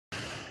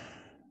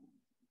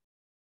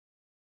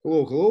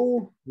Hello,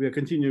 hello. We are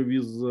continuing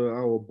with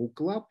our book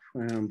club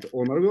and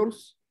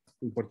Honorverse,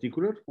 in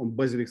particular, on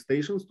Basilsk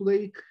stations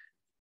today.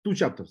 Two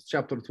chapters,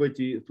 chapter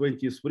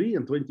 23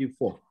 and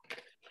 24.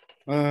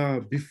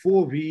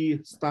 Before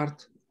we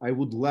start, I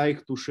would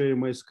like to share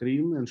my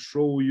screen and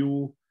show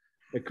you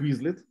a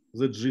Quizlet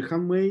that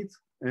Jihan made.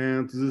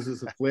 And this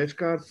is a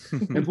flashcard.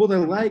 And what I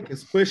like,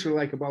 especially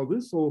like about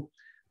this, so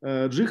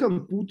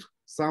Jihan put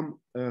some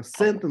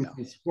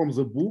sentences from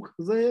the book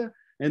there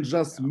and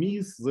just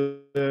miss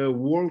the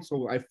word.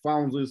 So I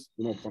found this,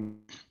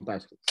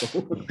 fantastic. So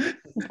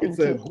it's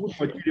a good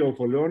material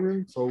for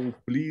learning. So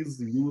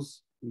please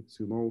use it,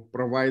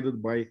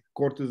 provided by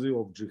courtesy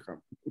of Jihan.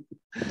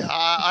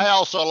 I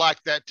also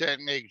like that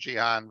technique,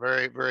 Jihan.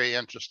 Very, very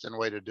interesting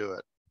way to do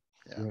it.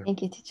 Yeah.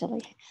 Thank you, teacher.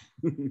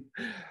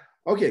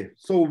 Okay,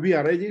 so we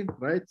are ready,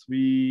 right?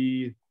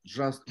 We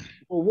just,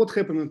 what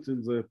happened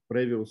in the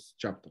previous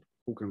chapter?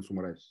 Who can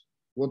summarize?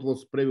 What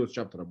was previous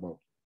chapter about?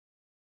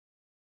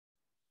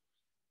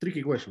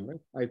 Tricky question,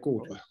 right? I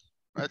caught you.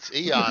 That's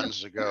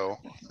eons ago.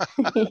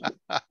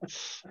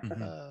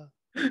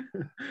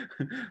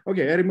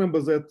 Okay, I remember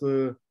that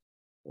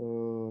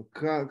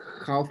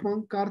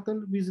Kaufman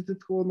cartel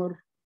visited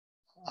Honor.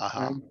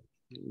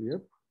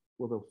 Yep.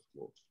 What else?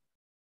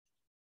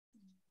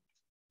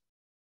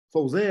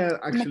 So they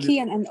are actually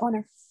McKeon and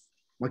Honor.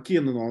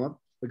 McKeon and Honor,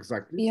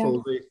 exactly. Yeah.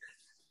 So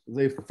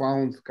they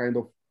found kind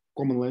of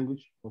common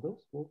language. What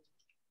else?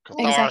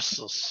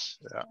 Catharsis.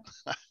 Exactly.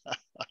 Yeah.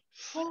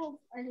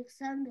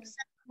 Alexander,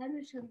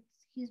 Hamish and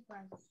his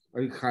brother.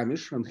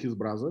 Hamish and his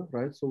brother,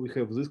 right? So we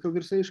have this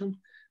conversation.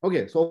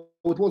 Okay, so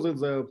it was in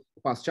the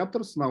past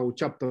chapters. Now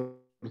chapter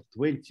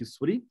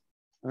 23,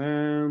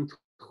 and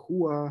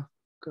who are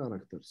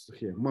characters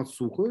here?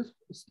 Matsuko,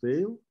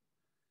 Stale,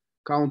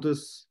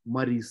 Countess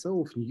Marisa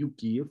of New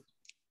Kiev.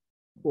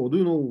 Oh, do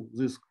you know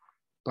this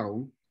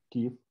town,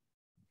 Kiev?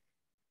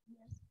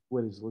 Yes.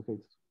 Where is it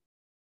located?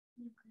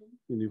 Ukraine.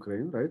 In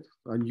Ukraine, right?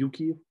 And New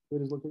Kiev,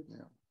 where is it located?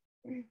 Yeah.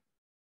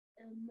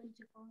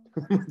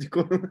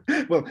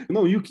 Well,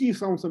 no, New Kiev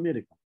sounds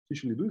American.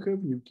 Officially, do you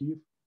have New Kiev?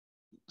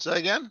 Say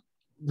again?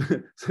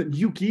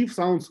 New Kiev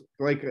sounds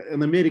like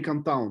an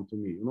American town to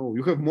me.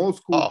 You have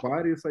Moscow,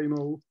 Paris, I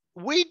know.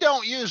 We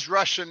don't use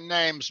Russian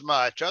names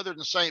much other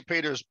than St.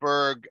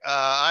 Petersburg.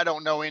 I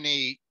don't know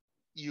any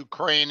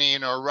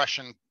Ukrainian or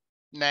Russian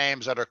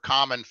names that are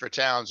common for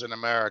towns in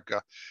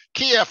America.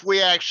 Kiev,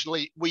 we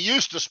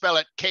used to spell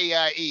it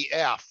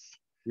K-I-E-F.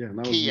 Yeah,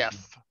 now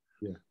Kiev.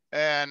 Yeah.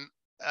 And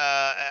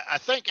I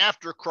think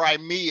after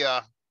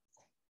Crimea,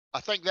 I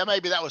think that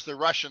maybe that was the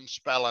Russian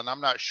spelling. I'm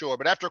not sure.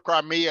 But after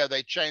Crimea,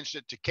 they changed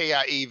it to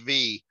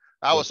K-I-E-V.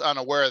 I was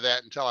unaware of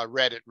that until I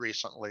read it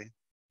recently.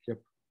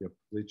 Yep.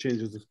 They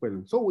changed the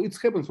spelling. So it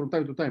happens from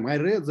time to time. I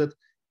read that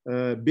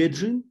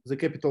Beijing, the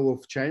capital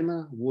of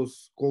China,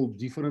 was called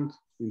different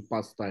in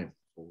past time.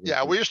 So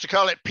yeah, we used to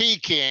call it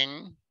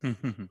Peking.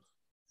 And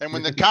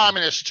when the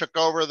communists took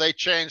over, they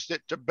changed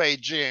it to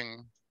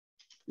Beijing.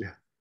 Yeah.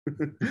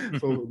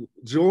 So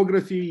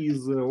geography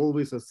is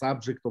always a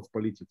subject of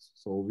politics.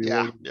 So we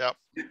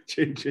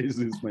change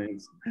these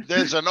names.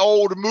 There's an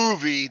old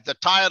movie. The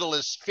title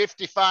is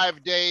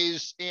 55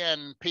 Days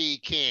in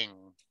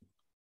Peking.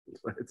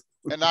 Right.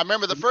 And I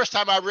remember the first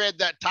time I read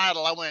that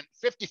title, I went,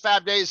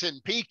 55 days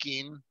in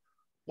Peking?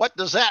 What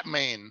does that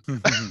mean?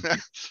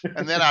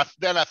 And then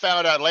I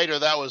found out later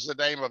that was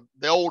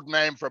the old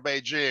name for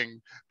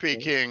Beijing,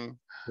 Peking.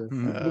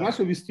 In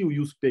Russia, we still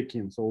use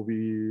Peking, so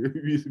we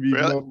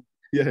really?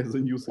 The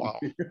news.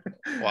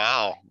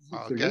 Wow.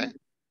 Okay.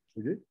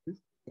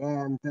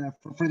 And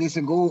 4 days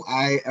ago,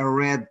 I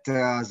read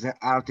the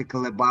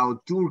article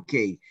about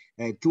Turkey.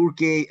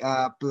 Turkey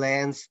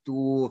plans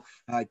to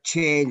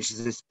change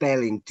the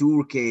spelling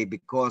Turkey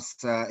because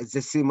it's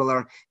a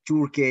similar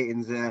Turkey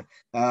in the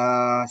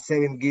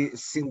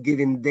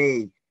Thanksgiving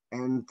Day.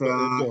 And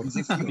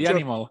the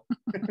animal.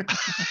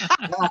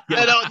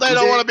 They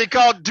don't want to be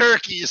called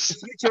turkeys.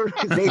 Future,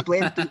 they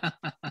plan to.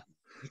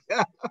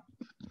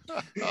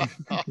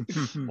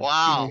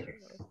 Wow.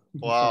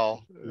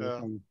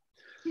 Yeah.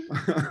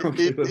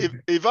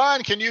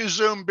 Yvonne, can you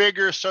zoom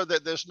bigger so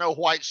that there's no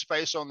white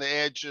space on the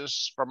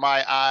edges for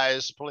my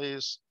eyes,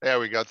 please? There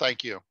we go.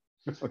 Thank you.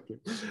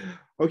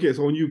 Okay,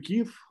 so New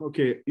Kiev.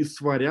 Okay,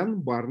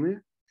 Isvaryan, Barney,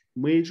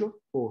 Major.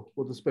 Oh,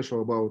 what is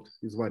special about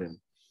Isvaryan?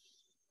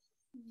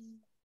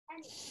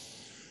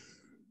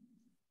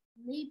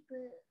 He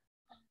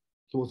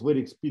was very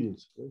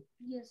experienced, right?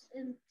 Yes,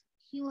 and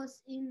he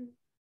was in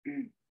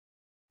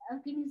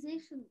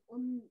organization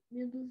on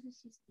Medusa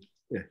system.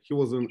 Yeah, he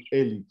was an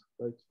elite,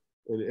 right?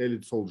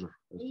 Elite soldier.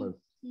 Yeah.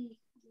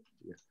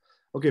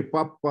 Okay,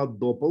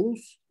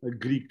 Papadopoulos, a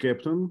Greek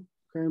captain,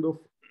 kind of,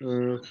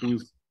 who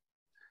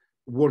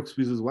works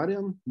with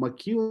Isvarian.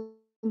 McKeon,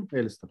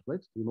 Alistair,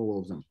 right? You know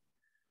all of them.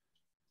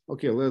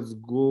 Okay, let's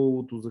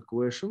go to the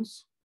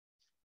questions.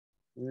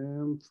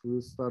 And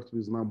let's start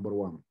with number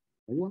 1.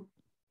 Anyone?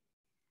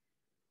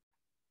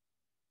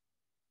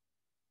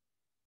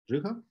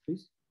 Jiha,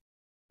 please.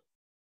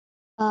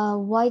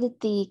 Why did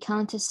the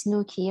Countess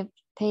Nuki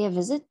pay a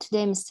visit to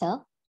Dame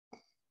Estelle?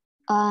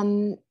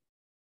 The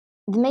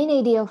main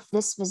idea of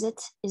this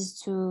visit is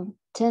to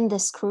turn the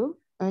screw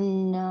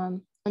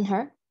on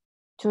her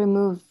to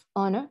remove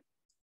Honor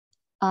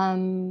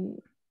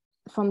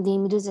from the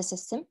Medusa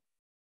system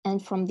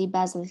and from the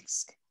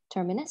Basilsk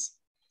terminus.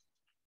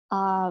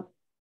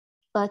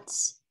 But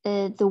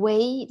the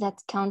way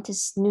that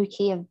Countess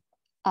Nuki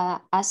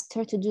asked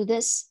her to do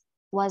this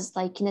was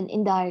like in an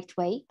indirect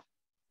way,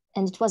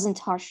 and it wasn't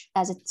harsh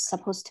as it's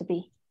supposed to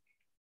be.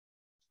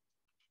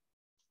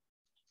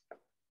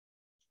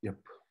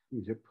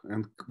 Yep.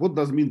 And what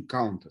does mean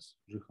Countess,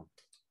 Jihan?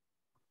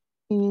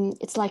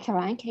 It's like a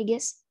rank, I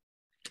guess.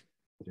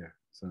 Yeah.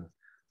 So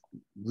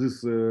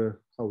this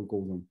how we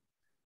call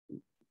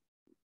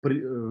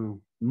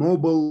them?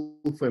 Noble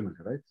family,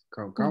 right?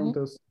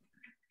 Countess.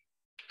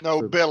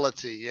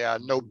 Nobility, yeah,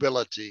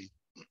 nobility.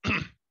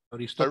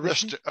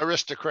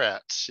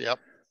 Aristocrats, yep.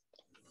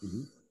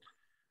 Mm-hmm.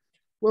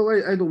 Well,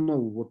 I don't know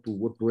what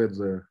to add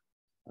there,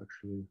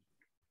 actually.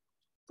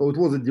 So it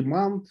was a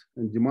demand,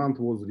 and demand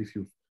was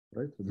refused,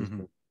 right? At this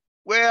point.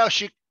 Well,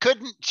 she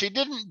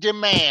didn't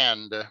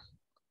demand.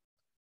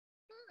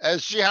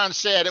 As Jihan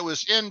said, it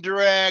was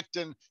indirect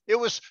and it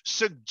was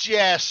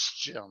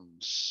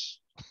suggestions.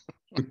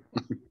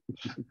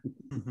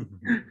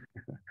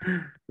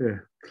 Yeah.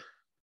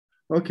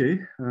 Okay.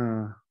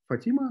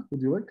 Fatima,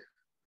 would you like?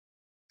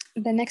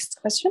 The next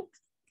question.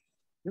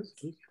 Yes,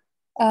 please.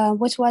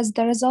 What was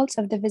the result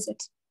of the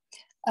visit?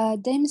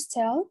 Dame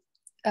Estelle,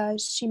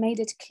 she made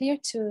it clear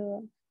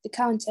to the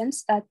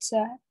accountants that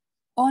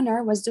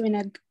Honor was doing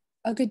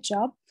a good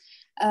job,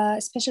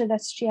 especially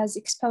that she has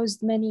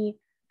exposed many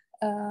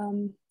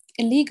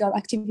illegal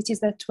activities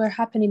that were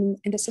happening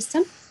in the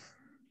system.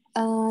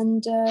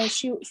 And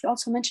she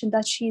also mentioned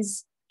that she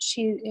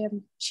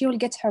will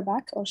get her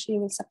back, or she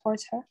will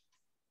support her.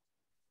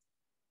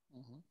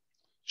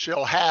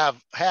 She'll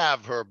have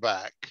her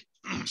back.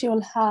 She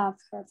will have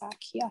her back,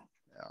 yeah.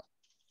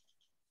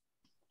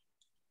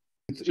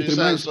 She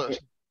says,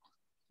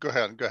 go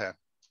ahead.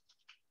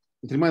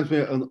 It reminds me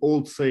of an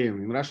old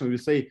saying. In Russian, we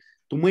say,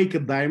 to make a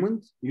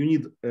diamond, you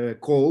need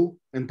coal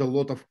and a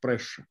lot of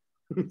pressure.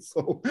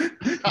 So,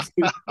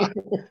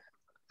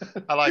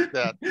 I like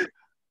that. Okay.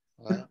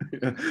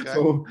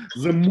 So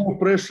the more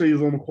pressure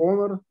is on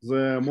Honor,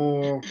 the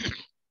more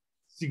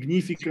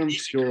significant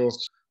her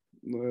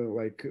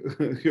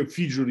her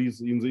figure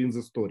is in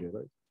the story,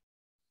 right?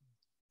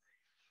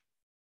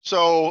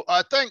 So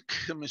I think,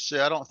 let me see,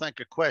 I don't think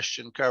a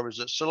question covers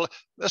it. So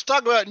let's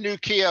talk about New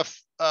Kiev,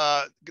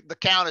 the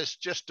Countess,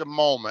 just a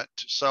moment.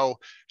 So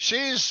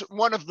she's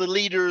one of the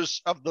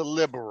leaders of the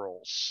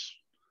liberals.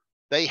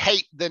 They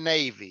hate the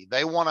Navy.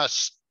 They want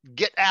to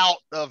get out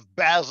of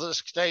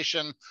Basilsk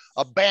Station,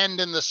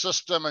 abandon the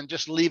system, and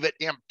just leave it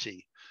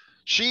empty.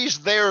 She's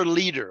their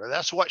leader.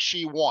 That's what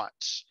she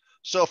wants.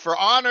 So for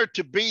Honor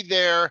to be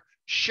there,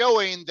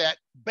 showing that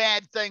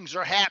bad things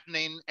are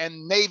happening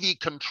and Navy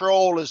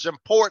control is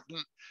important,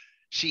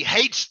 she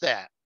hates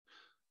that.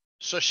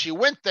 So she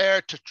went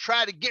there to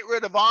try to get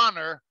rid of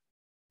Honor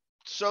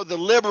so the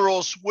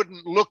liberals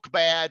wouldn't look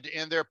bad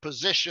in their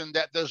position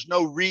that there's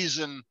no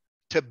reason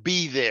to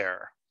be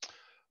there.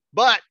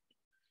 But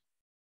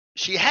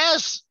she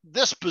has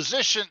this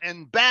position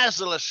in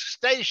Basilsk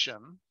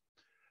Station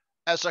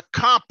as a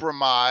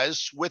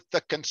compromise with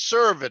the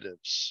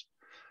conservatives.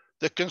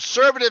 The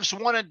conservatives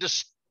wanted to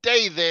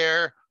stay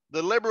there.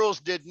 The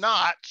liberals did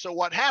not. So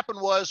what happened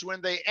was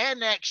when they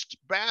annexed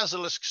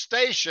Basilsk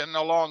Station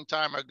a long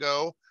time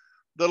ago,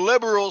 the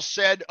liberals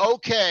said,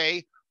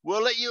 okay,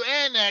 we'll let you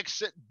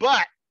annex it,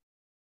 but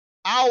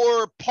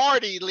our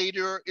party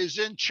leader is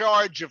in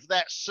charge of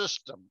that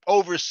system,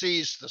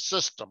 oversees the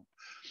system.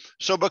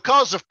 So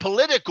because of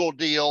political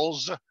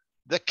deals,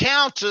 the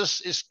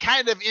Countess is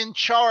kind of in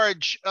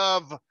charge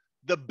of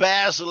the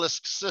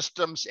Basilisk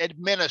system's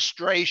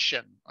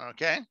administration,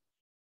 okay?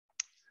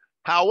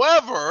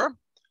 However,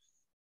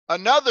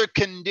 another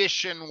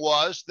condition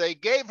was they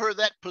gave her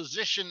that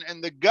position in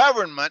the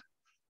government,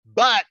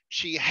 but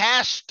she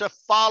has to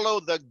follow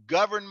the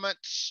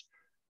government's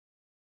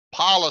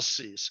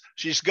policies.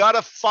 She's got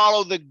to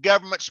follow the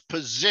government's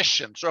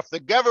position. So if the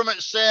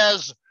government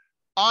says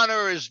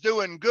Honor is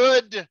doing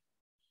good,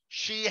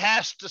 she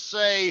has to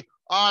say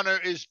Honor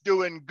is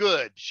doing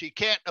good. She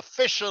can't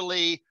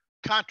officially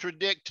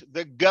contradict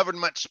the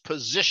government's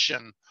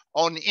position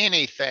on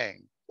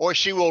anything, or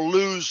she will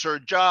lose her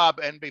job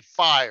and be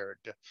fired.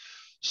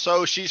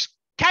 So she's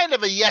kind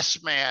of a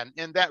yes man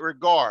in that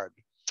regard.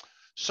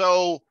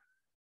 So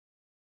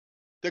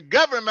the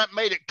government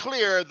made it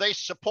clear they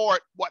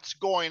support what's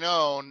going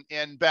on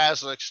in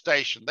Basilsk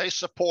Station. They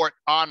support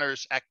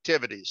Honor's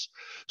activities.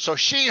 So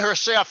she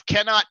herself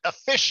cannot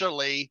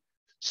officially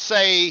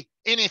say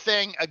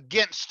anything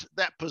against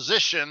that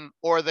position,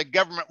 or the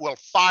government will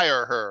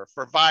fire her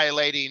for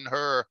violating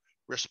her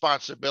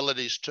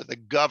responsibilities to the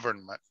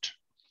government.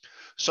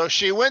 So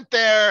she went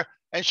there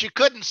and she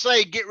couldn't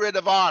say get rid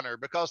of Honor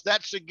because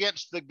that's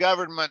against the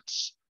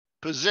government's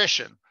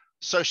position.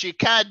 So she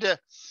kind of,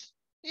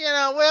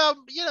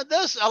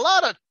 there's a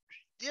lot of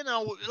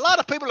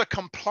people are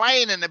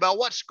complaining about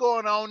what's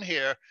going on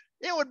here.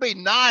 it would be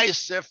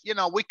nice if, you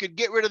know, we could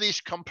get rid of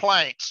these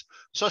complaints.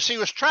 So she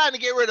was trying to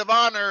get rid of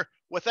honor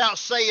without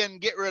saying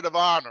get rid of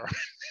honor.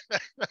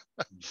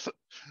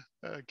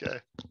 Okay.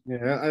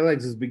 Yeah, I like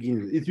this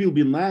beginning. It will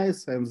be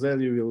nice, and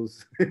then you will,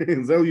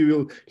 then you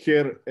will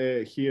hear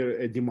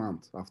a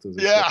demand after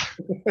this. Yeah.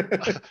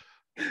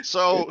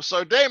 So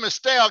Dame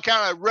Estelle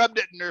kind of rubbed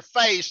it in her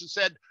face and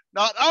said,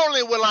 not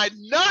only will I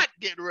not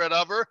get rid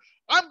of her,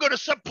 I'm going to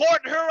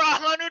support her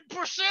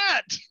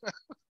 100%.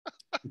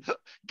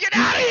 Get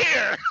out of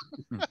here.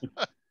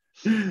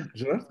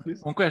 Gerard,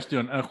 please. One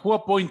question. Who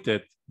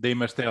appointed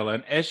Dame Estelle?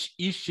 And is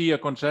she a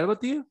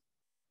conservative?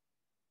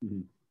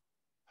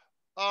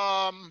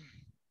 No,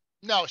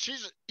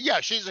 she's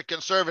a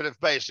conservative,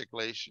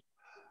 basically.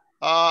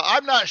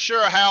 I'm not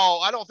sure how,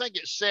 I don't think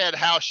it said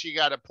how she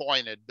got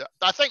appointed.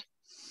 I think,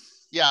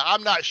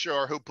 I'm not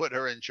sure who put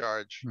her in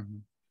charge.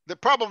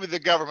 Probably the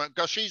government,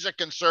 because she's a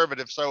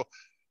conservative. So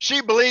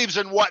she believes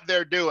in what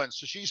they're doing.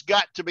 So she's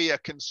got to be a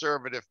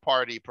conservative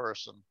party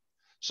person.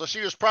 So she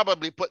was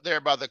probably put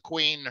there by the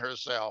queen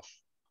herself.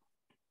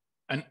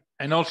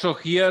 And also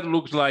here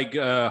looks like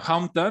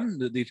Hampton,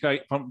 this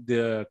guy from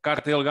the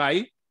cartel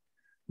guy,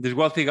 this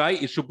wealthy guy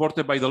is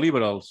supported by the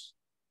liberals.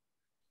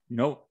 You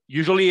know,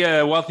 usually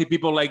wealthy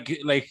people like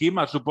him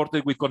are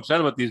supported with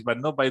conservatives, but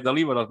not by the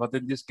liberals. But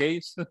in this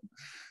case,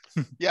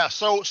 yeah.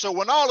 So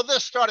when all of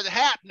this started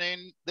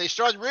happening, they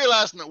started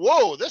realizing that,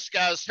 whoa, this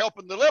guy's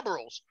helping the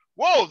liberals.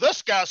 Whoa,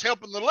 this guy's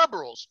helping the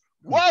liberals.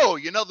 Whoa,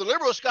 you know, the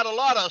liberals got a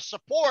lot of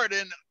support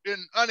in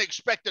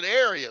unexpected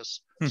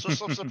areas. So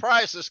some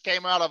surprises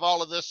came out of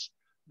all of this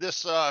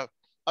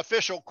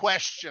official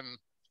question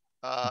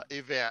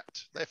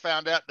event. They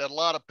found out that a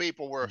lot of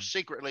people were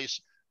secretly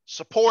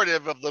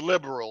supportive of the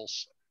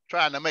liberals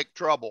trying to make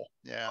trouble.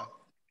 Yeah.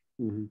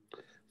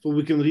 So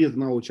we can read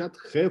now chat,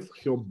 have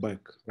her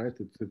back, right?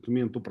 It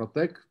means to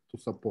protect, to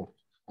support.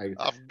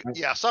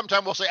 Yeah,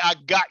 sometimes we'll say, I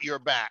got your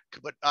back,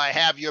 but I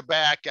have your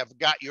back, I've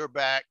got your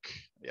back.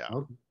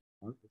 Yeah.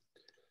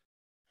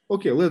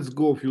 Okay, let's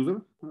go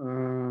further.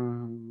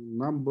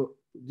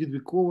 Did we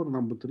cover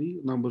number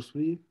three? I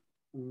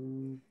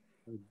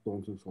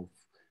don't think so.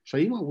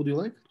 Shaima, would you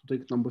like to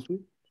take number 3?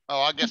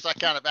 Oh, I guess I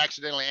kind of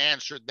accidentally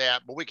answered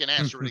that, but we can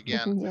answer it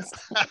again. Yes.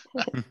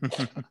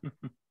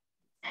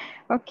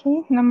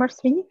 Okay, number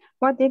 3.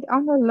 What did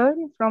Honor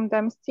learn from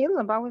Dame Estelle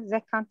about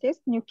the Countess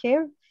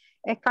Nuclear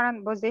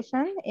current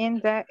position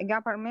in the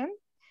government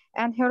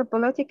and her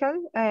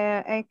political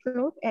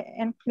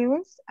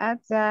influence at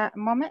the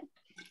moment?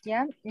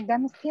 Yeah,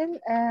 Dame Estelle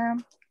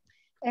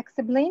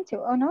explained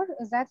to Honor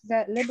that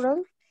the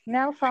liberals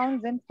now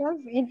found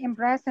themselves in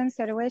embarrassing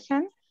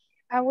situation,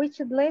 which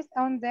placed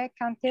on the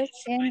Countess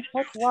in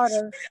hot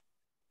water.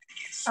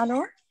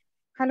 Hello?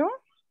 Hello?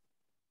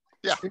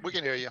 Yeah, we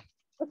can hear you.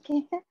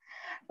 Okay.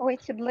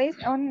 Which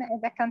placed on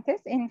the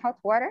Countess in hot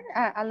water,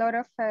 a lot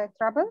of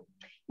trouble.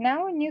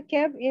 Now,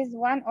 Newcap is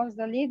one of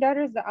the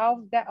leaders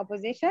of the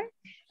opposition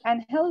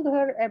and held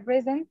her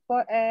present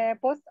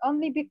post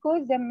only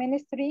because the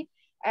Ministry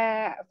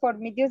for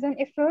Median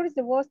Affairs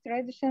was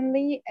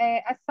traditionally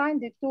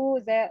assigned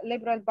to the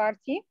Liberal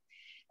Party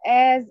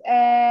as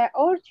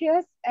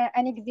arduous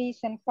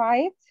annexation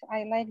fight.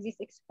 I like this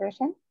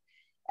expression.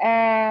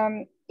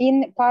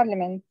 In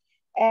Parliament.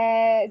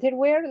 There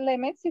were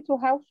limits to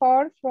how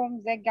far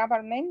from the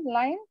government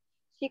line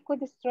she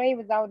could stray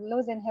without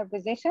losing her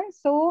position.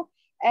 So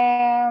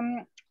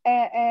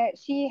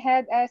she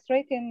had a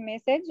threatened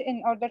message.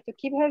 In order to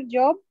keep her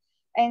job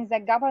in the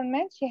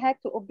government, she had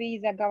to obey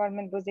the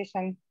government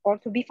position or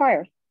to be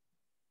fired.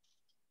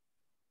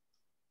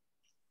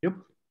 Yep.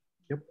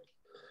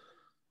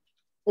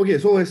 Okay,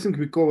 so I think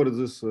we covered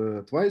this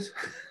twice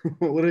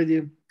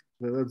already.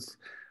 Let's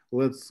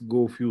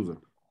go further.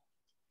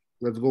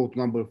 Let's go to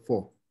number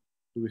 4.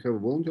 Do we have a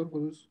volunteer for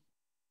this?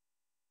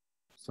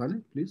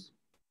 Sally, please.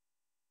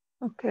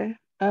 Okay.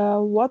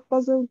 What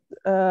puzzled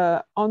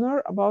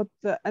Honor about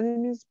the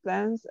enemy's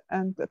plans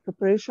and the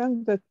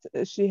preparation that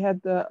she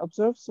had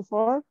observed so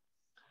far?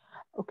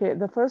 Okay,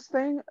 the first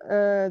thing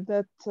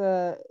that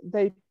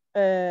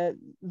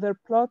their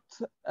plot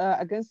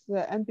against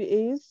the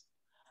NPAs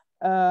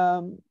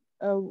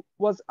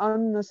was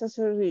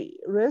unnecessary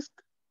risk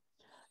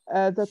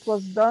that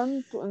was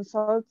done to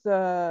insult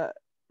the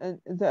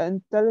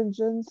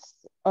intelligence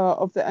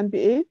of the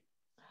NBA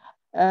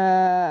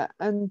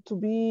and to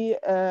be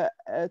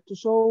to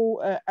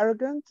show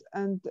arrogant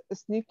and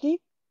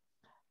sneaky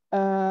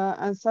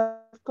and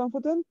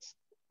self-confident.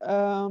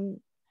 The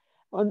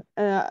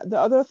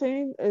other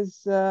thing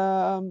is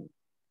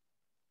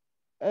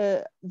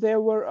they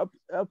were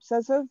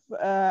obsessive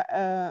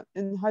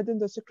in hiding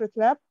the secret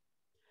lab.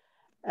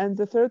 And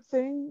the third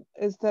thing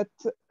is that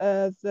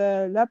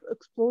the lab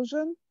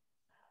explosion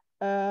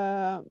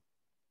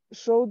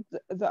showed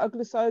the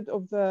ugly side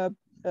of the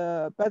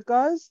bad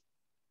guys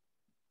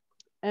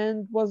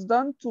and was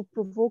done to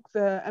provoke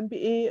the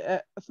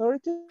NBA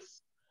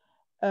authorities.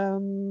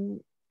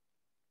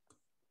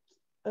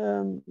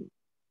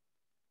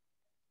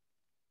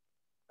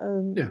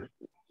 Yeah.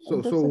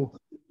 So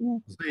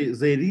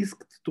they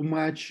risked too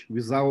much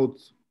without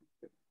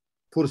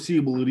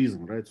foreseeable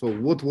reason, right? So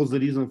what was the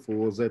reason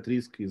for that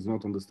risk is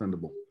not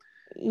understandable.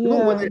 Yeah, You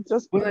know,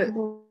 just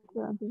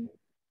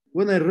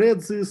when I read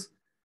this,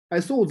 I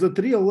saw that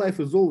real life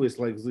is always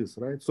like this,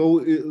 right? So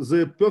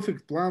the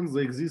perfect plans,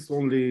 they exist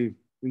only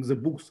in the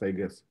books, I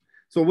guess.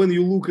 So when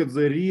you look at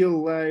the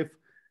real life,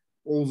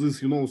 all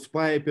this, you know,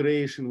 spy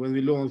operation, when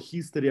we learn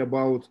history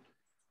about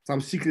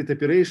some secret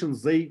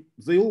operations, they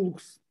all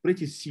look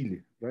pretty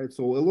silly, right?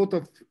 So a lot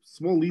of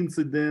small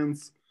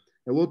incidents,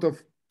 a lot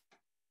of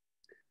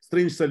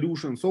strange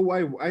solutions. So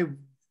I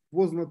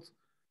was not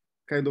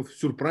kind of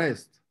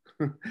surprised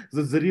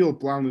that the real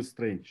plan is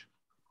strange.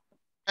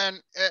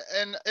 And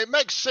it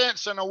makes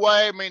sense in a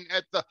way. I mean,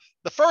 at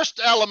the first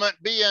element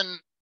being,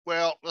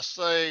 well, let's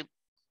say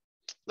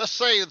the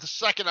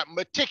second,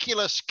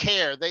 meticulous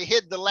care. They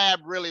hid the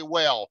lab really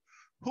well.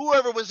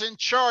 Whoever was in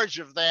charge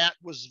of that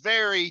was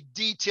very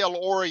detail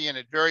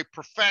oriented, very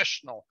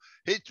professional.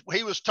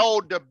 He was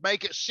told to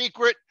make it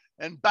secret,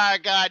 and by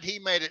God, he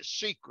made it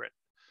secret.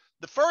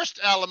 The first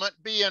element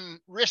being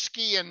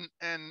risky and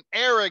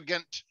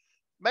arrogant,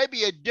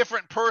 maybe a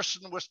different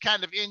person was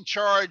kind of in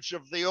charge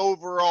of the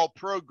overall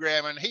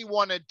program, and he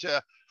wanted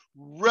to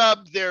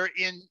rub their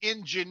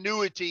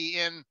ingenuity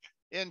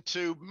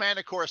into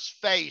Manicor's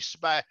face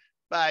by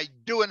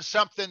doing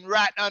something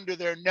right under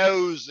their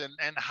nose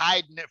and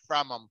hiding it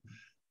from them.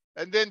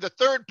 And then the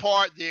third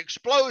part, the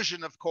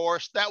explosion, of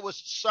course, that was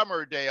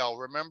Summerdale,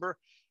 remember?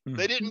 Mm-hmm.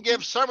 They didn't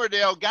give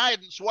Summerdale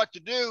guidance what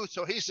to do,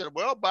 so he said,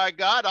 well, by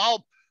God,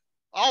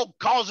 I'll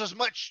cause as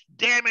much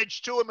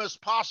damage to him as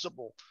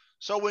possible.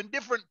 So when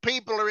different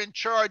people are in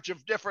charge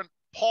of different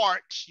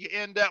parts, you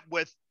end up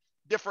with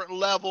different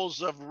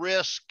levels of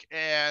risk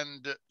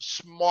and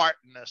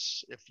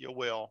smartness, if you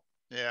will.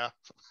 Yeah.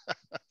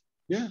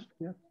 yeah.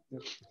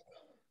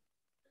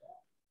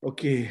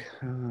 Okay.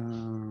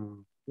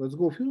 Let's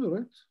go further,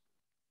 right?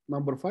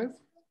 Number 5,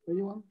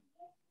 anyone?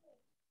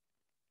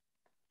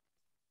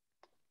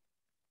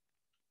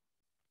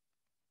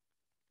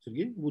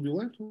 Sergey, would you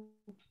like to?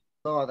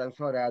 No, I'm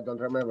sorry, I don't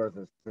remember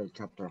this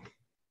chapter.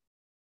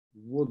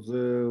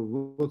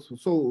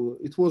 So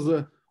it was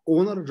a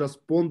owner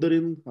just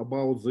pondering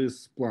about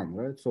this plan,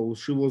 right? So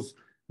she was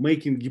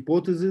making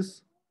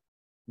hypotheses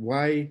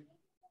why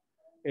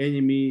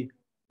enemy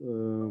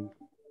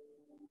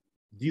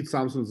did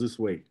something this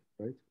way,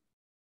 right?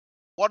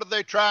 What are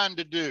they trying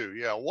to do?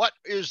 Yeah, what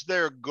is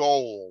their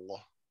goal?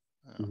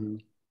 Mm-hmm.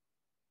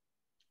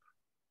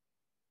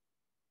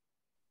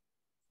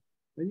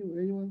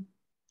 Anyone?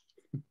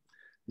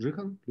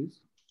 Jihan, please.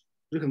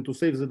 Jihan, to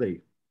save the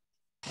day.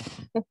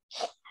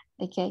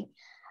 Okay.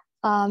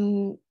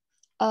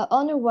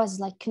 Honor was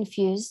like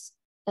confused,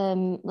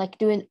 like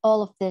doing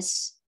all of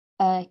this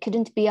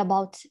couldn't be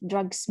about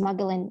drug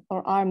smuggling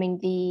or arming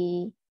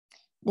the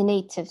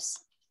natives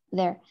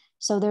there.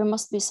 So there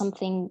must be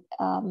something,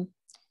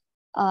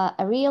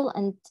 a real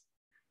and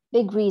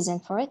big reason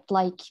for it,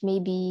 like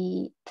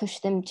maybe push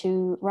them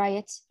to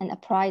riot and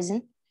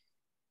uprising.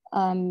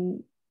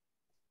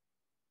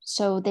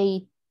 So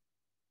they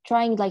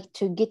trying like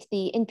to get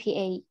the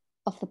NPA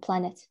of the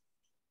planet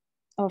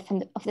or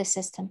of the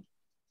system.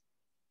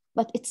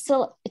 But it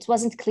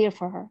wasn't clear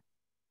for her.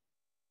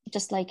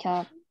 Just like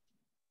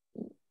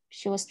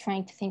she was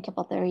trying to think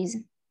about the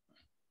reason.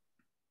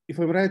 If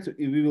I'm right,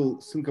 we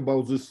will think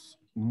about this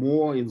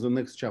more in the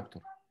next chapter,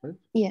 right?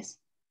 Yes.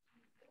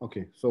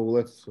 Okay, so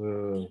let's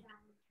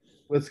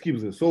skip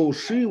this. So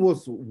she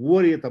was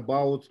worried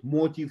about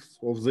motives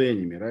of the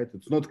enemy, right?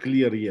 It's not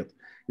clear yet.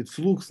 It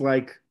looks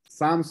like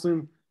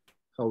something,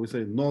 how we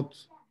say, not.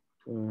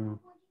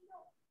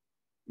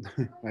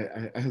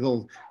 I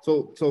don't.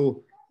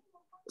 So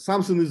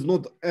something is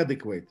not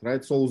adequate,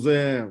 right? So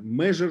the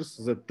measures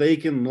that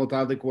taken not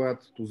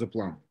adequate to the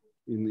plan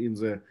in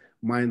the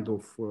mind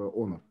of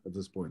Honor at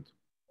this point.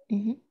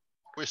 Mm-hmm.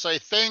 We say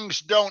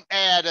things don't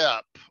add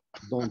up.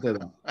 Don't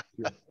add up.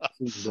 Yes,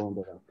 things don't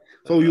add up.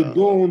 So you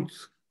don't,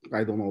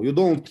 I don't know, you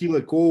don't kill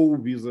a cow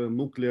with a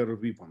nuclear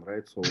weapon,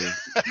 right? So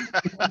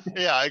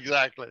yeah,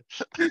 exactly.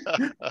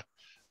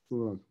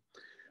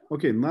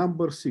 Okay,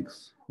 number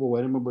 6. Oh,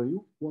 I remember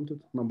you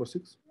wanted number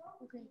 6.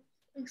 Okay.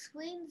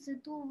 Explain the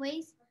 2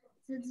 ways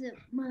that the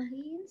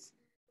Marines'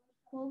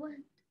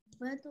 powered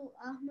battle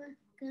armor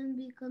can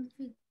be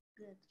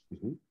configured.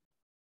 Mm-hmm.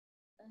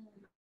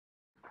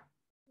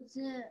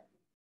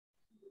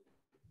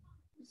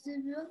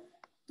 There were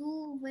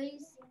 2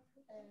 ways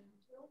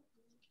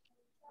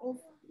of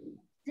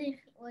their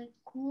like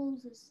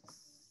clothes.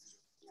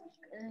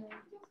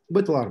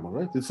 Battle armor,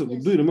 right? It's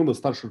Yes. Do you remember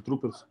Starship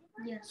Troopers?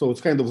 Yes. So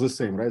it's kind of the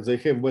same, right? They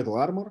have battle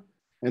armor,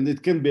 and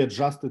it can be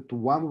adjusted to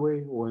one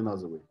way or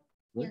another way.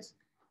 Right? Yes.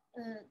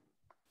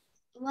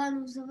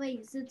 One of the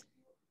ways that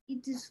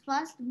it is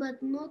fast,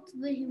 but not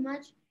very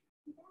much.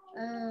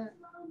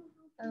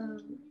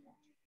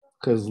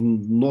 Has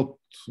not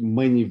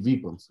many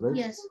weapons, right?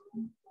 Yes.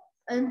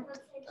 And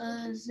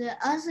the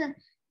other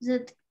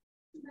that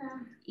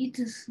it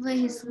is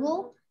very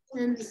slow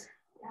and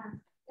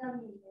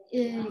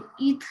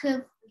it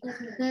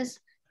has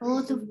a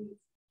lot of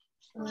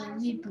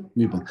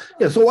Weapon.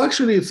 Yeah, so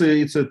actually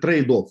it's a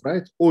trade-off,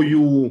 right? Or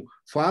you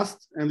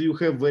fast and you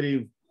have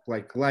very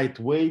like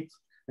lightweight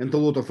and a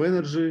lot of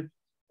energy,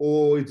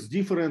 or it's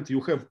different.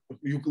 You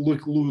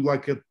look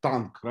like a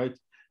tank, right?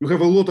 You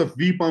have a lot of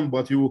weapon,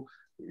 but your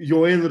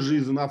energy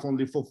is enough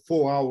only for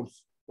 4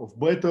 hours of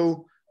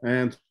battle,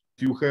 and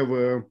you have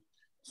a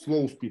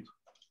slow speed,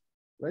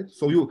 right?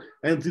 So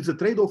and it's a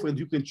trade-off, and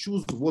you can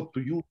choose what to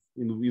use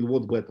in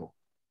what battle.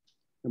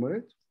 Am I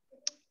right?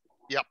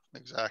 Yep,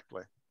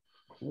 exactly.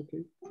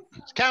 Okay.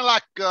 It's kind of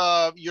like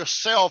your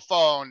cell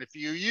phone. If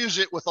you use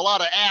it with a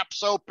lot of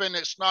apps open,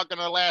 it's not going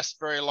to last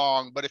very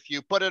long. But if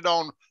you put it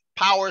on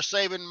power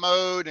saving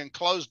mode and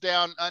close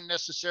down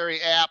unnecessary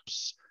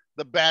apps,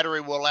 the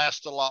battery will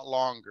last a lot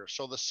longer.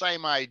 So the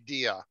same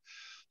idea.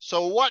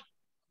 So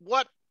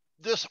what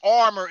this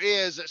armor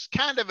is, it's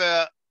kind of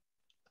a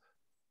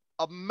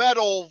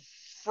metal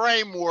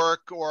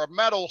framework or a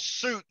metal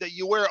suit that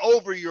you wear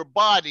over your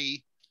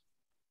body.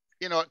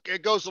 You know,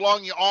 it goes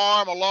along your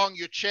arm, along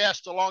your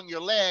chest, along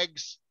your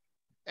legs,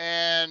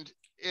 and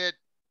it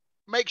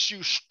makes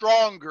you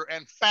stronger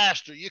and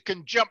faster. You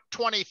can jump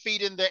 20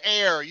 feet in the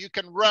air. You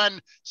can run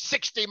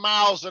 60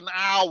 miles an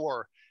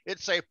hour.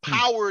 It's a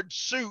powered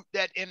suit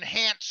that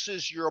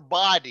enhances your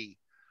body,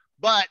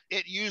 but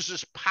it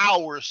uses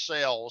power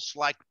cells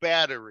like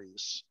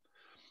batteries.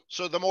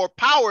 So the more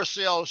power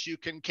cells you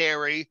can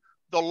carry,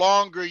 the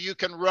longer you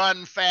can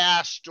run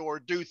fast or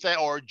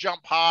or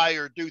jump high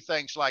or do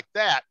things like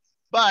that.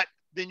 But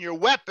then your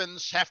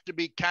weapons have to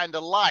be kind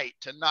of light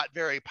and not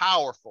very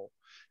powerful.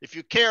 If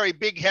you carry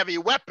big, heavy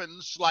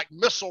weapons like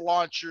missile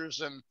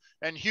launchers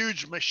and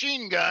huge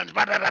machine guns,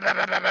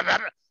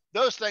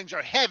 those things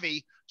are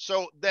heavy.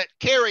 So that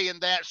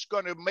carrying that's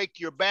going to make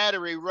your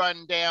battery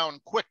run down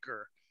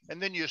quicker. And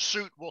then your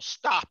suit will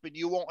stop and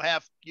you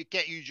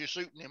can't use your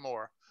suit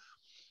anymore.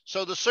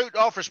 So the suit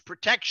offers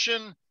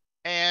protection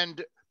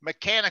and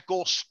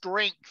mechanical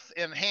strength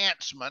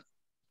enhancement,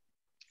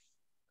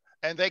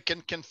 and they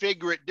can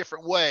configure it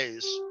different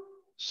ways.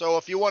 So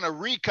if you want a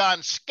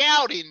recon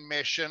scouting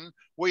mission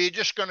where you're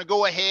just going to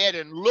go ahead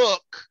and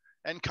look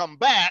and come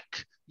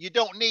back, you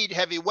don't need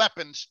heavy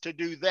weapons to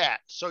do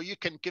that. So you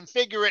can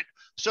configure it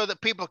so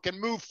that people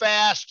can move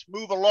fast,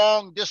 move a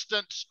long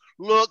distance,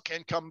 look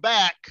and come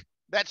back.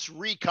 That's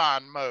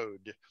recon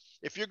mode.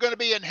 If you're going to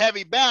be in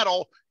heavy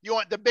battle, you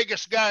want the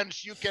biggest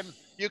guns you can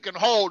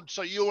hold.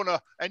 So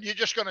and you're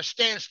just going to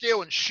stand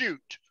still and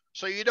shoot.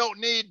 So you don't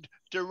need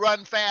to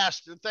run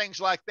fast and things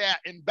like that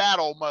in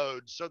battle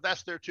mode. So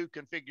that's their two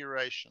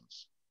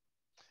configurations.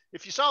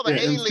 If you saw the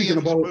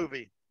Aliens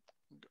movie.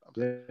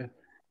 Yeah.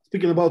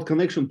 Speaking about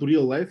connection to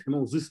real life,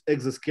 this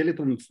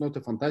exoskeleton, it's not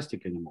a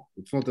fantastic anymore.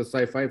 It's not a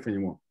sci-fi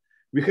anymore.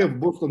 We have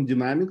Boston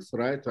Dynamics,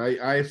 right?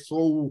 I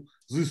saw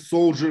these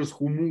soldiers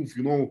who move,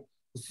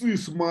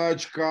 this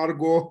much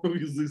cargo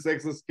with this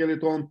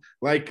exoskeleton,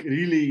 like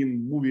really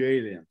in movie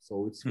Alien.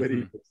 So it's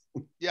very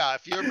interesting. Yeah,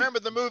 if you remember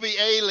the movie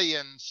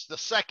Aliens, the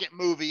second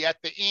movie,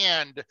 at the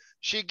end,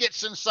 she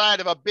gets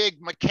inside of a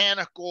big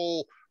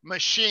mechanical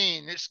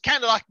machine. It's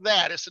kind of like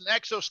that. It's an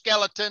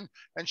exoskeleton,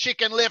 and she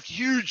can lift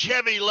huge,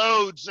 heavy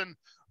loads and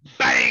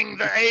bang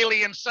the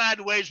alien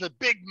sideways with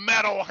big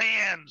metal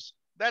hands.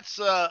 That's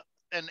an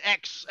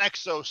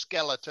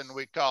exoskeleton,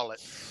 we call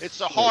it.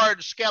 It's a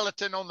hard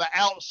skeleton on the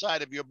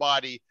outside of your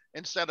body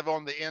instead of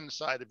on the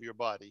inside of your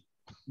body.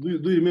 Do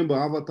you remember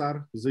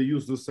Avatar? They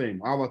used the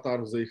same.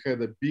 Avatar, they had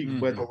a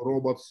big battle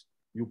robots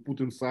you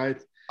put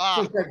inside.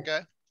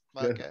 Okay.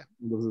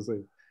 The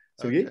same.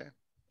 Sergey? Okay.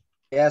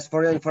 Yes,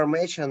 for your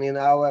information, in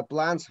our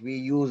plants, we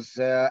use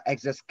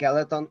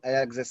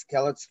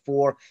exoskeletons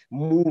for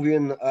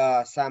moving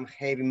some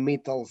heavy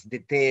metals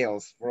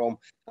details from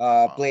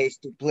place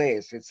to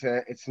place.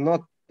 It's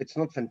not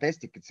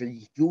fantastic. It's a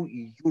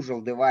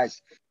usual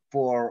device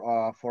for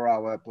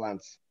our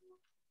plants.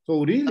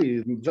 So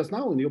really, just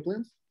now in your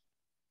plants?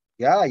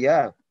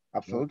 Yeah,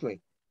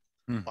 absolutely.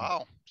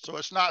 Wow. So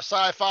it's not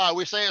sci-fi.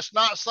 We say it's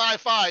not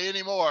sci-fi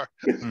anymore.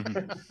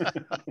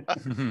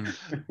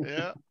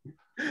 Yeah.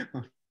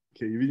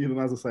 Okay, we need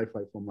another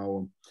sci-fi from now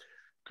on.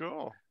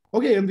 Cool.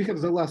 Okay, and we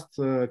have the last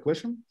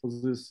question for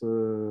this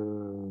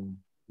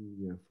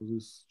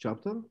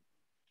chapter.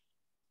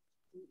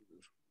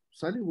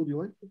 Sally, would you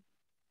like it?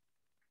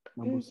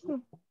 Yes.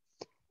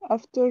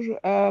 After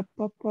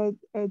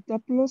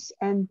Papadopoulos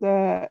and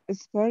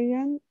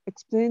Esperian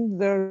explained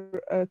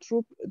their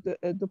troop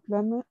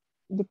deployment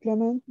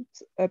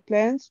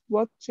plans,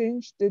 what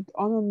change did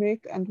Honor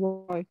make and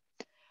why?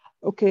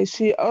 Okay,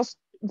 she asked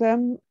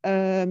them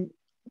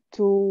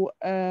to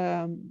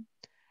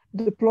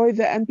deploy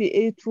the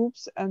NBA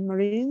troops and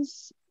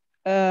Marines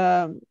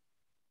on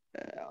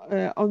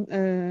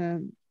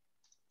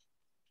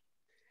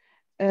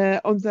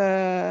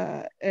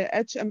the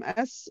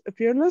HMS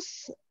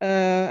Fearless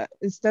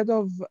instead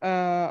of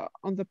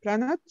on the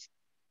planet.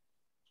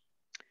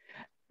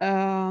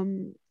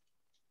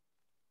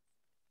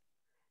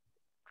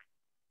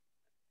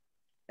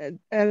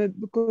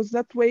 Because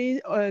that way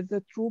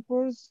the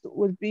troopers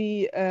will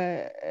be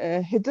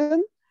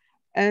hidden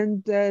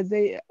and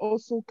they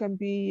also can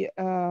be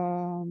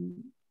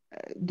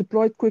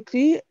deployed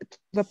quickly to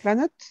the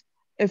planet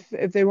if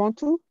they want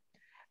to.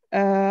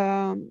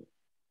 And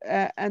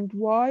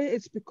why?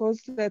 It's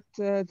because that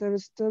there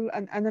is still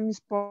an enemy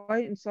spy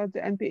inside the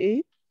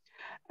NPA,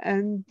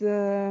 and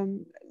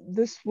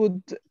this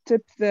would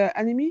tip the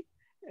enemy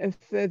if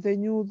they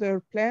knew their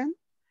plan,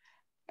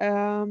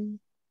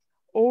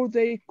 or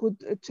they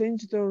could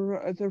change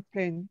their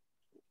plan.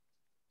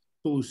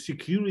 So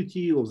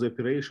security of the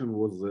operation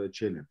was a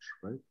challenge,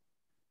 right?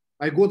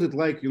 I got it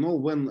like,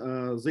 when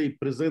they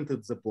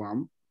presented the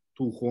plan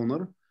to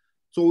Honor.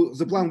 So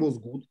the plan was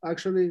good,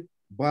 actually,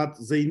 but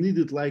they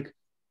needed like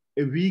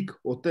a week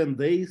or 10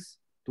 days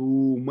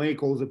to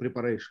make all the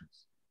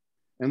preparations.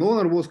 And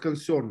Honor was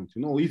concerned,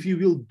 if you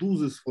will do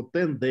this for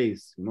 10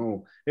 days,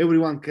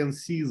 everyone can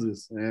see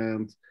this,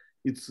 and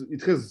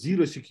it has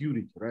zero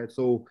security, right?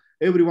 So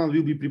everyone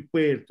will be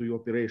prepared to your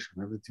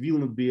operation, and it will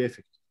not be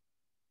effective.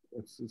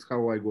 It's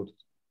how I got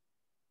it.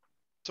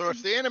 So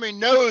if the enemy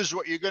knows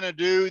what you're going to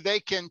do, they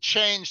can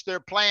change their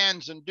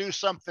plans and do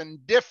something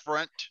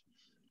different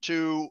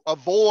to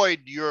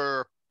avoid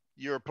your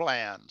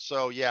plan.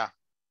 So yeah,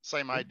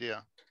 same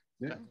idea.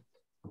 Yeah.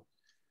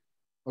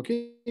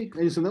 Okay.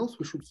 Anything else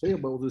we should say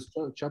about this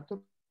chapter?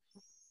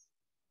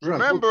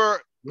 Remember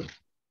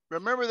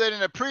that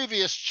in a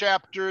previous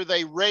chapter,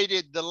 they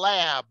raided the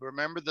lab.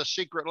 Remember the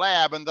secret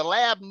lab, and the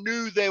lab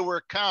knew they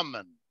were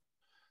coming.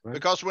 Right.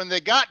 Because when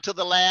they got to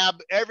the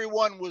lab,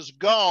 everyone was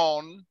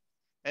gone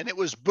and it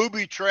was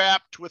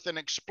booby-trapped with an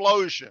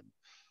explosion.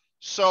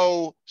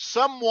 So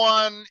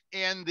someone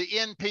in the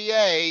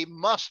NPA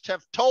must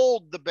have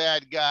told the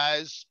bad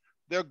guys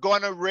they're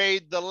going to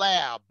raid the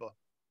lab.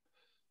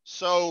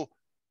 So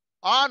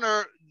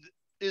Honor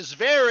is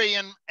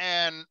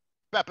and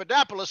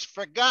Papadopoulos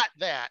forgot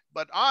that,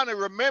 but Honor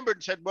remembered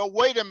and said, well,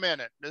 wait a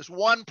minute, there's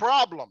one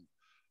problem.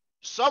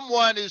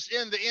 Someone is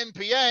in the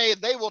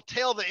NPA, they will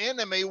tell the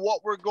enemy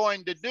what we're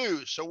going to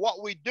do. So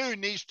what we do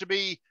needs to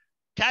be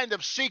kind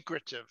of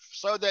secretive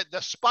so that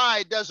the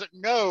spy doesn't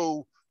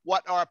know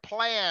what our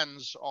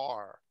plans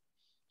are.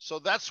 So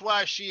that's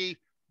why she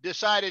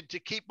decided to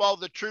keep all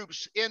the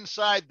troops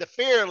inside the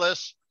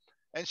Fearless,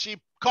 and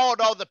she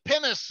called all the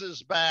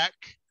pinnaces back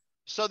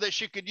so that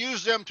she could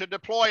use them to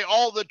deploy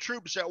all the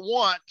troops at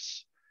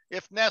once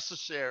if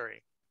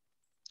necessary.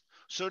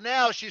 So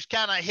now she's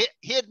kind of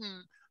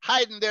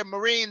hiding their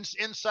Marines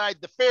inside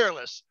the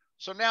Fearless.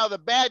 So now the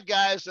bad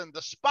guys and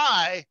the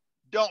spy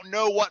don't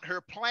know what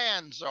her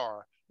plans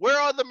are. Where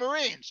are the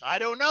Marines? I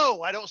don't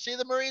know. I don't see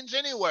the Marines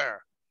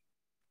anywhere.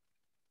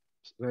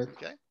 Right.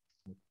 Okay.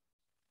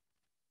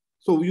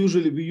 So we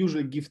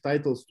usually give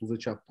titles to the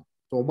chapter.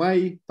 So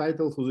my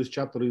title for this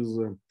chapter is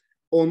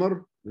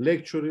Honor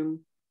Lecturing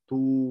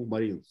to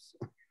Marines.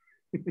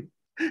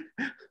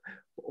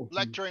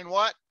 Lecturing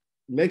what?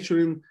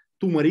 Lecturing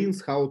to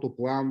Marines how to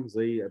plan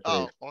the operation.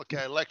 Oh,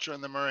 okay.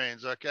 Lecturing the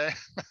Marines. Okay.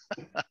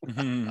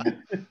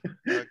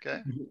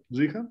 Okay.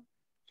 Jihan?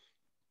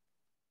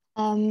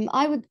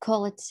 I would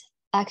call it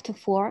Act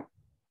of War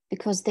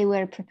because they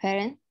were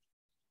preparing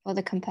for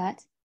the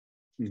combat.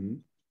 Mm-hmm.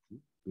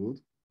 Good.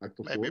 Act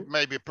of war.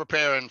 Maybe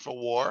preparing for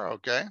war.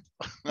 Okay.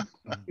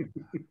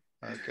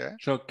 Okay.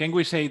 So can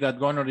we say that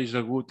Gunnar is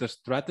a good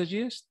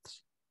strategist?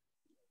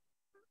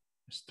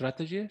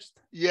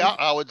 Yeah,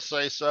 I would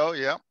say so.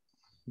 Yeah.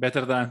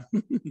 Better than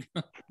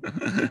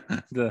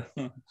the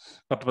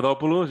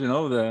Papadopoulos,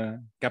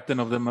 the captain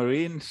of the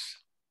Marines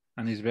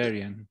and his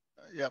variant.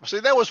 Yeah.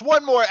 See, there was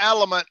one more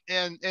element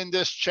in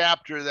this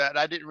chapter that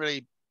I didn't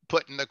really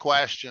put in the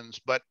questions,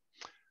 but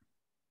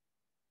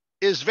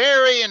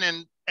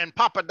Isvarian and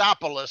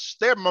Papadopoulos,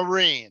 they're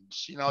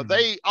Marines.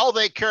 Mm-hmm. All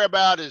they care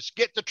about is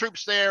get the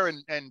troops there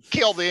and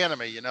kill the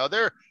enemy.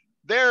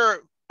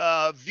 Their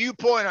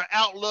viewpoint or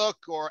outlook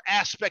or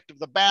aspect of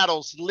the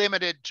battle's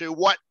limited to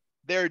what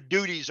their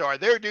duties are.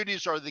 Their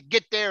duties are to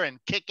get there and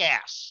kick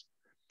ass.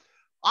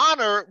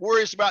 Honor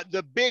worries about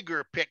the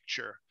bigger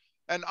picture,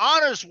 and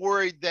Honor's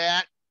worried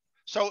that.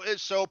 So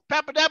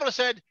Papadopoulos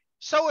said,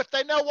 so if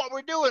they know what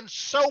we're doing,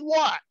 so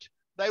what?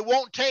 They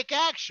won't take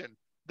action.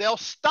 They'll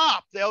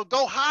stop. They'll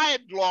go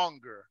hide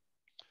longer.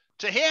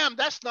 To him,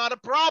 that's not a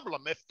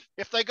problem.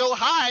 If they go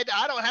hide,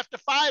 I don't have to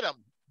fight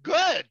them.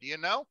 Good,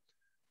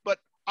 But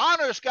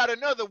Honor's got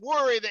another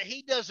worry that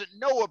he doesn't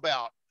know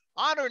about.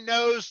 Honor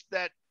knows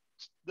that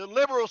the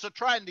liberals are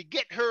trying to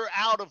get her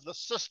out of the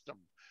system.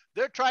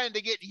 They're trying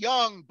to get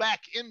Young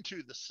back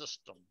into the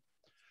system.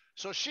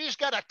 So she's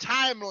got a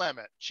time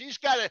limit. She's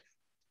got to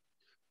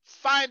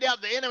find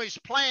out the enemy's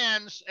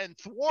plans and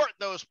thwart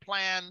those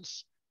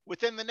plans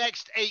within the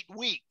next 8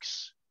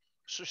 weeks.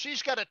 So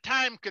she's got a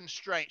time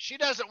constraint. She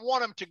doesn't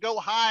want them to go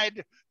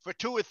hide for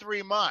 2 or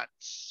 3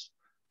 months.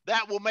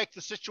 That will make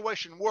the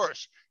situation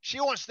worse. She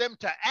wants them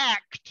to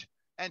act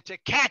and to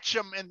catch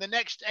them in the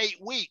next 8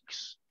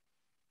 weeks.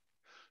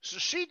 So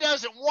she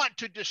doesn't want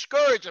to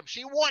discourage them.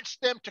 She wants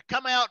them to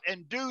come out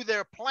and do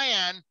their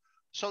plan,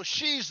 so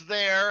she's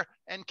there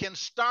and can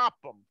stop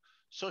them.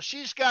 So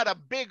she's got a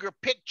bigger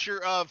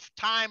picture of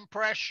time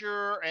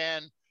pressure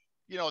and,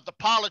 you know, the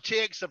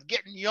politics of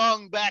getting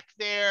young back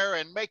there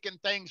and making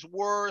things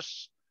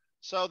worse.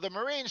 So the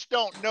Marines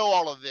don't know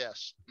all of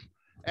this.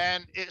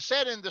 And it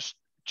said in this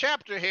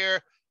chapter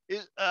here,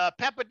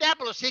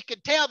 Papadopoulos, he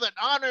could tell that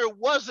Honor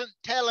wasn't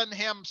telling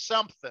him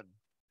something.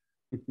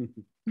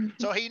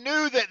 So he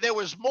knew that there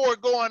was more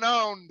going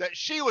on that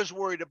she was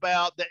worried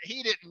about that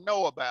he didn't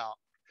know about,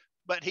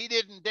 but he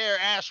didn't dare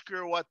ask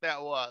her what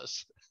that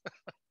was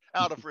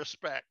out of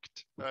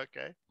respect.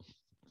 Okay.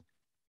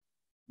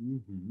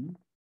 Mm-hmm.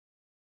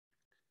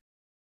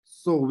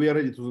 So we are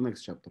ready to the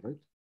next chapter, right?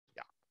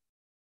 Yeah.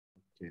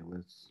 Okay,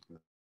 let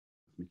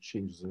me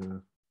change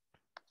the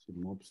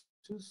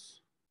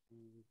synopsis.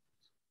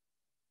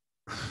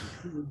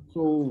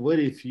 So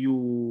very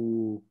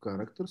few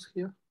characters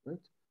here, right?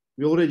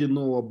 We already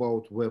know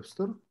about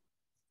Webster,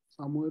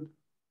 Samuel,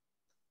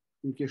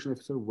 communication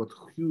officer, but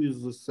who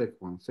is the second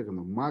one? Second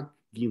one, Mark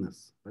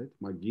Guinness, right?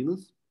 Mark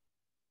Guinness.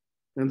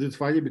 And it's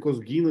funny because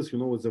Guinness, you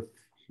know, is a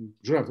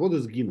Gerard. What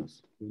is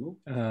Guinness? You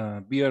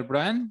know, beer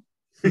brand.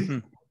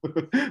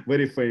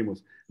 Very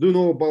famous. Do you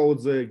know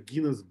about the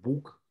Guinness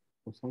book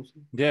or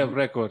something? Yeah,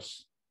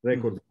 records.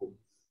 Records book.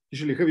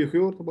 Usually, have you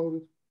heard about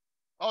it?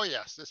 Oh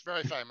yes, it's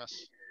very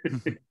famous.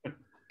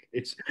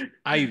 It's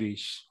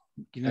Irish.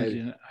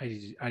 Guinness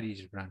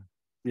Irish brand.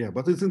 Yeah,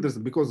 but it's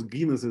interesting because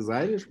Guinness is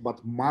Irish,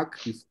 but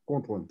Mac is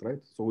Scotland,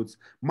 right? So it's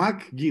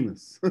Mac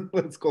Guinness.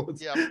 Let's call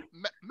it. Yeah,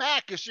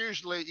 Mac is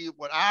usually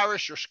what,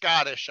 Irish or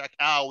Scottish. I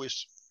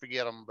always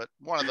forget them, but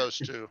one of those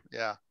two.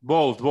 Yeah.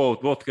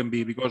 Both can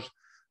be because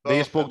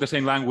they spoke the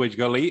same language,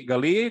 Gaelic.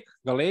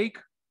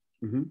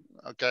 Mm-hmm.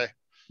 Okay.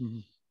 Mm-hmm.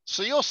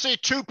 So you'll see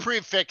two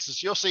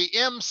prefixes. You'll see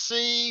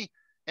MC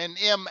and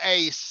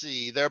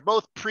MAC. They're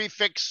both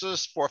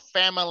prefixes for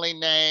family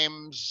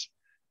names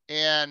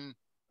in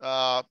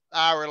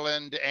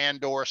Ireland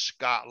and or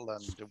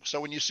Scotland. So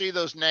when you see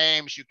those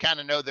names, you kind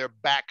of know their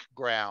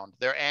background.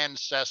 Their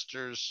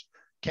ancestors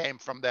came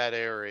from that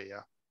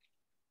area.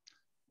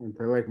 And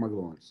I like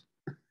McDonald's.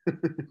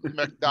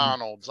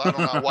 McDonald's. I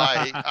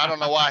don't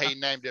know why he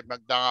named it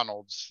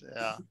McDonald's.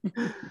 Yeah.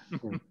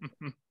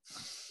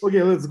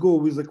 Okay, let's go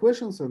with the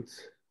questions. And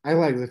I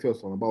like the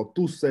first one about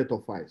two sets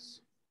of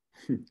eyes.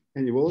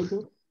 Any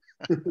volunteer?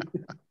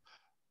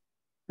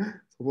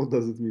 So what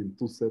does it mean,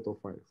 two sets of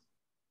eyes?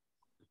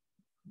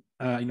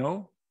 You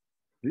know,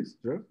 please,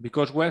 sure.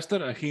 Because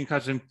Western, I think,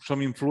 has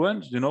some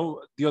influence. You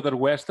know, the other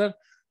Western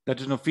that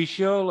is an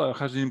official,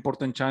 has an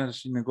important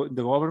chance in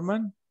the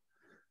government.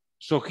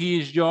 So he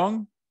is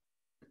young,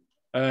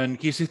 and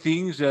he sees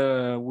things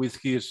with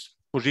his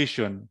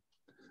position.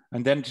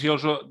 And then he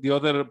also, the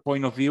other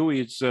point of view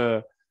is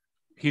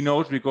he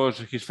knows because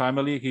his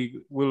family, he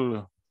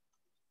will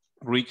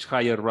reach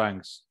higher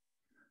ranks.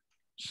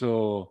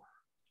 So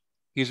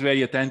he's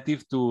very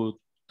attentive to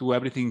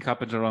everything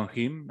happens around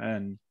him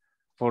and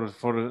for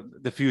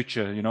the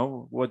future, you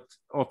know, what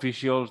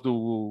officials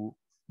do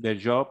their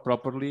job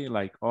properly,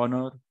 like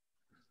honor.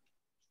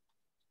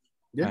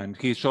 Yeah. And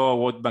he saw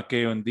what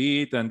McKeown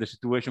did and the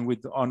situation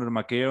with Honor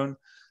McKeown,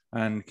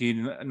 and he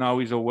now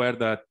is aware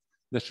that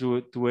the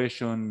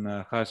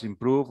situation has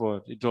improved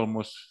or it's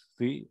almost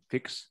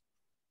fixed.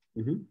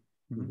 Mm-hmm.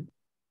 Mm-hmm.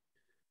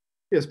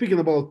 Yeah, speaking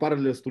about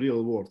parallels to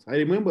real world, I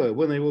remember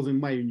when I was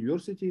in my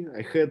university,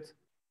 I had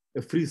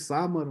a free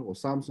summer or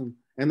something,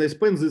 and I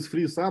spent this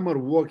free summer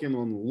working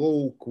on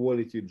low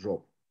quality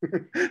job.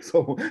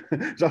 So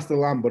just a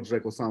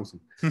lumberjack or something.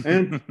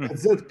 And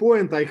at that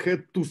point, I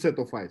had two sets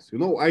of eyes. You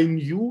know, I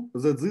knew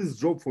that this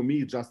job for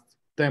me is just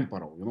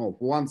temporal, you know,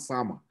 for one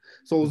summer.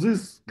 So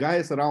these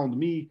guys around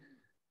me,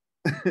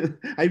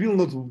 I will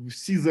not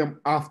see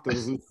them after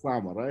this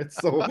summer, right?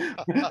 So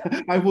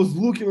I was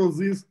looking at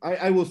this.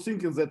 I was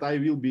thinking that I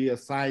will be a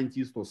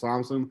scientist or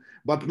something,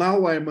 but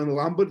now I'm a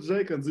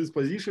lumberjack in this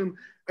position,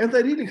 and I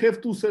really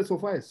have two sets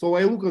of eyes. So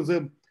I look at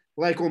them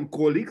like on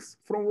colleagues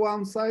from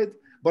one side,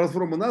 but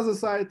from another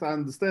side, I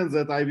understand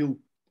that I will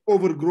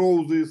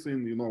overgrow this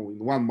in, you know, in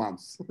 1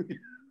 month. So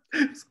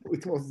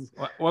it was.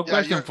 One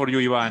question for you,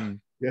 Ivan.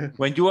 Yeah.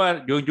 When you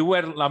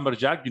were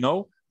lumberjack, you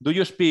know, do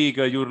you speak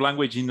your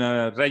language in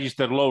a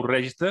register, low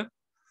register?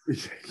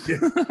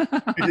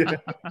 Yeah.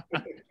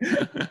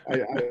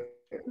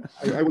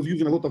 I was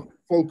using a lot of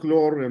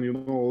folklore and, you know,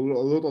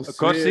 a lot of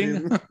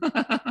cursing.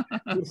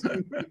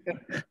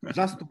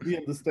 Just to be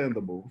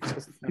understandable.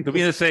 To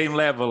be the same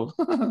level.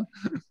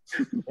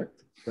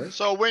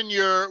 So when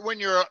you're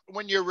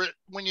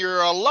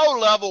a low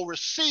level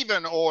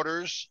receiving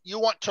orders, you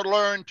want to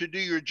learn to do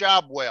your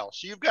job well.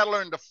 So you've got to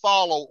learn to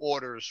follow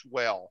orders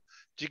well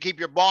to keep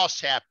your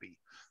boss happy.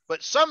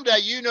 But someday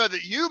you know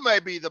that you may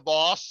be the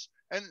boss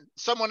and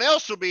someone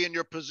else will be in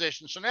your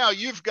position. So now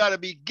you've got to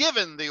be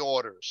given the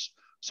orders.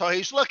 So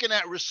he's looking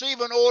at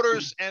receiving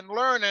orders and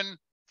learning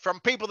from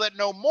people that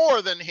know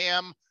more than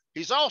him.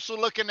 He's also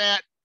looking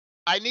at,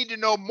 I need to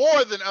know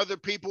more than other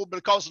people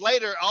because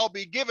later I'll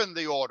be given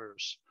the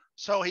orders.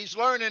 So he's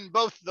learning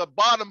both the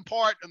bottom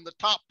part and the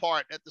top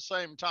part at the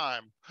same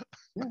time.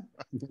 Yeah,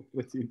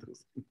 that's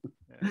interesting.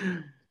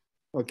 Yeah.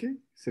 Okay,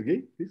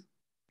 Sergey, please.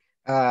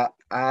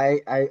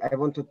 I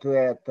wanted to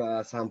add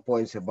some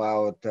points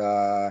about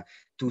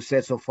two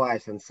sets of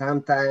eyes, and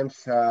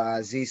sometimes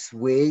this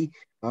way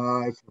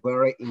it's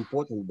very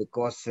important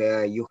because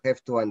you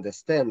have to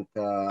understand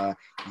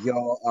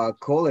your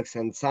colleagues,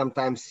 and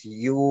sometimes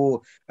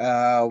you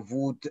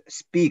would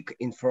speak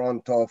in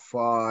front of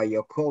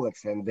your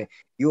colleagues, and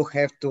you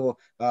have to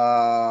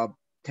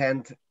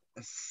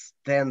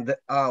stand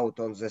out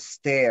on the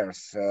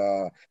stairs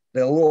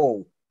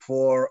below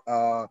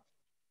for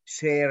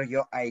share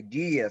your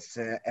ideas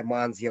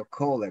amongst your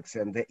colleagues,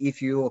 and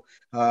if you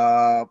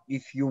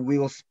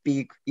will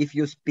speak, if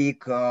you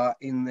speak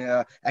in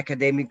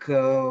academic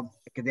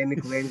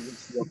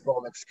language, your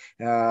colleagues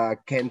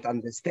can't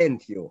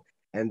understand you,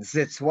 and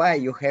that's why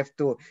you have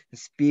to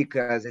speak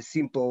the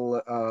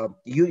simple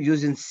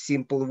using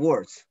simple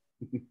words.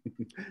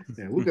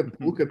 Yeah,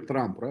 look at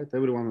Trump, right?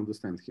 Everyone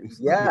understands him.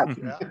 Yeah.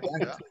 Yeah.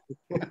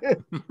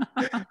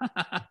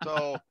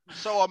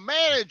 So a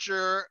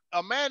manager,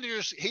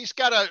 he's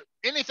got to,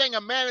 anything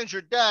a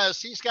manager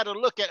does, he's got to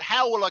look at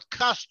how will a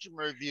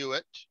customer view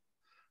it,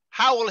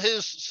 how will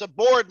his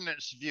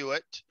subordinates view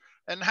it,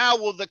 and how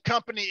will the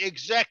company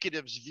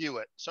executives view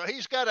it. So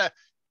he's got to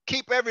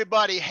keep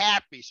everybody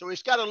happy. So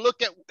he's got to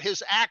look at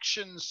his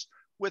actions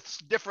with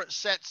different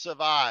sets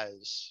of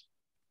eyes.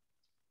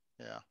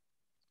 Yeah.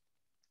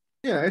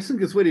 Yeah, I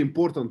think it's very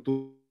important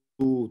to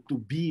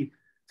be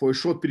for a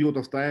short period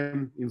of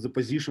time in the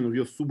position of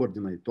your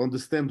subordinate, to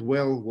understand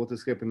well what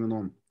is happening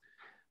on.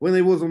 When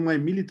I was on my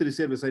military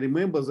service, I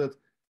remember that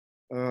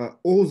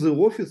all the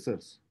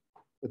officers,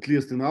 at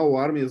least in our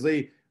army,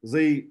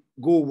 they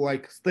go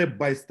like step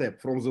by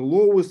step from the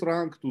lowest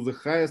rank to the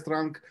highest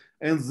rank,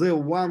 and the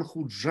one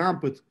who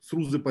jumped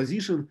through the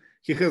position,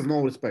 he has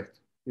no respect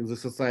in the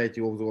society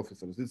of the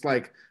officers. It's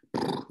like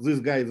this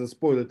guy is a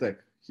spoiled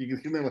attack. He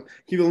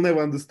will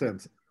never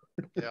understand.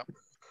 Yeah.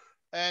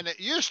 And it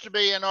used to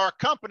be in our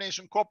companies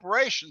and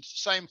corporations, the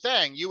same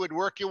thing. You would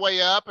work your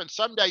way up and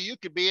someday you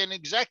could be an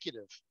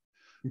executive.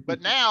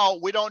 But now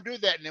we don't do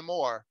that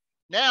anymore.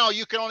 Now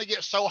you can only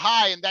get so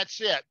high and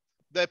that's it.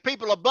 The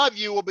people above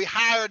you will be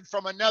hired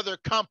from another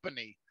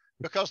company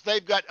because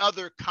they've got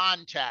other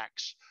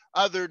contacts,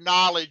 other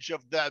knowledge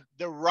of the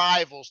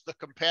rivals, the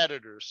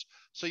competitors.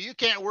 So you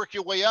can't work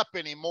your way up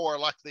anymore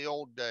like the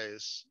old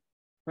days.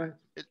 Right.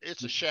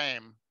 It's a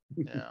shame.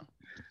 Yeah.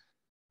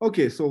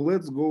 Okay, so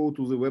let's go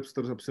to the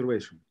Webster's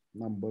observation,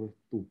 number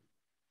 2.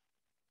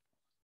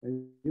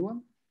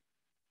 Anyone?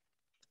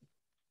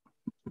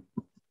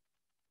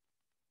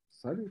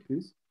 Sally,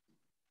 please.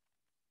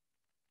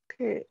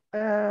 Okay.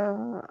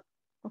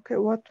 Okay.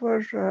 What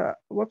was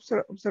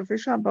Webster's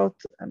observation about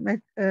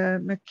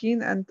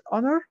McKean and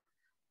Honor?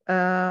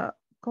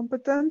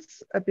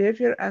 Competence,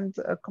 behavior, and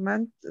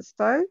command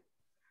style.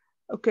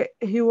 Okay,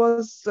 he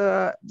was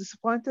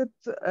disappointed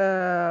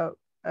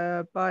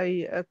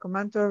by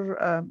Commander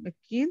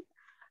McKean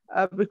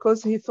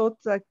because he thought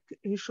that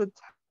he should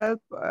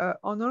help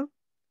Honor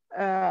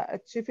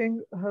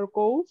achieving her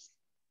goals.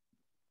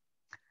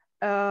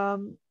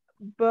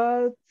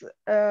 But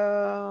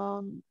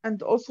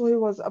and also he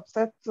was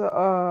upset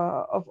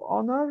of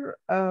Honor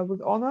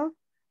with Honor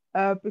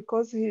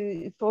because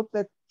he thought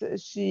that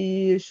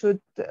she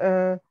should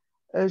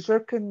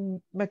jerk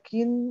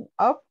McKean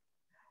up.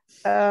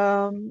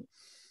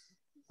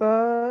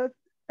 But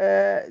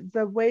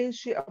the way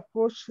she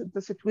approached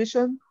the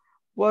situation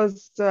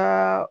was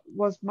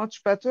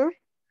much better.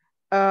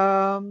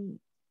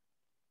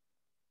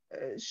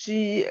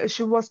 She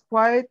was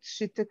quiet.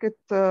 She took it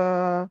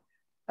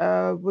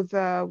with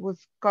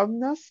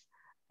calmness.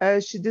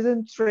 She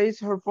didn't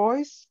raise her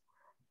voice,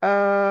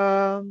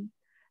 and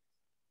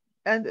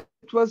it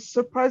was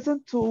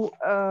surprising to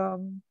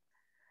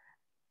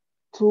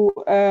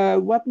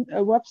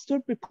Webster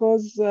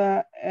because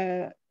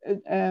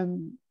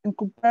in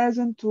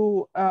comparison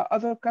to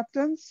other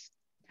captains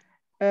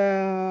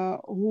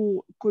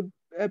who could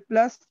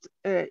blast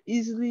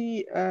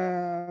easily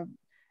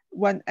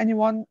when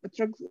anyone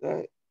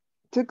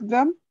took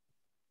them,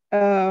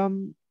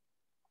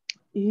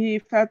 he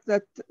felt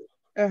that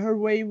her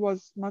way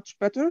was much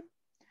better.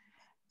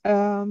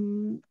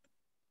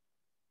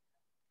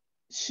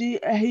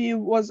 He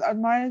was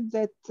admired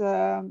that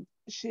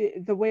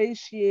the way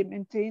she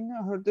maintained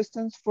her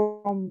distance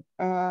from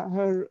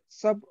her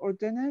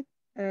subordinates,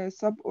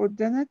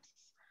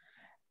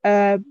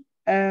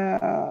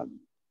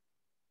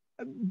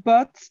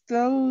 but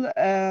still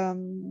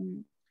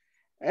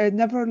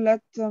never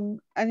let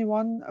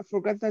anyone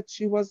forget that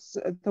she was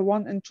the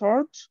one in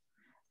charge.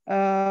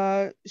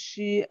 And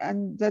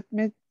that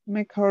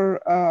make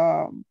her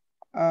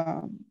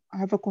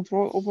have a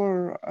control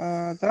over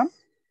them.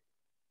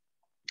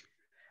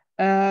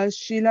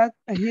 He liked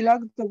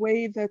the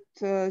way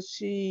that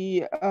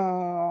she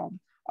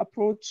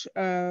approached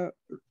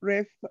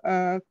Rafe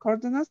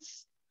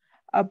Cardenas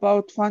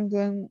about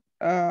finding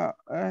the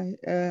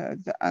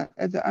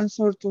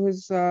answer to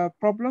his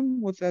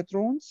problem with the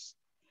drones.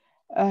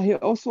 He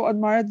also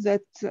admired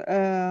that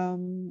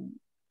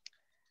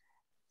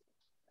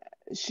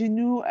she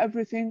knew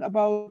everything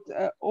about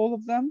all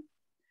of them.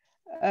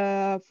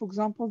 For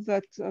example,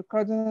 that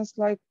Cardinals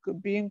like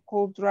being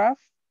called Raph,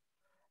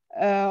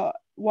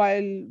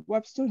 while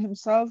Webster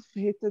himself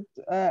hated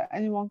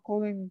anyone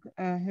calling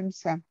him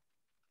Sam.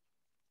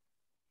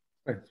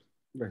 Right,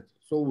 right.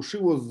 So she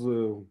was,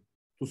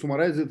 to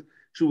summarize it,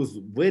 she was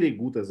very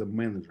good as a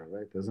manager,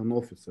 right, as an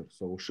officer.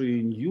 So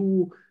she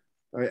knew,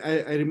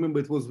 I remember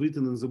it was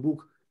written in the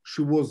book,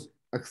 she was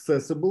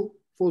accessible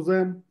for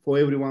them, for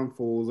everyone,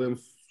 for them,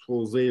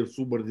 for their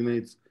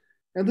subordinates.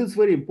 And it's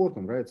very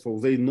important, right? So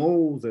they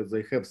know that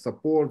they have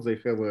support, they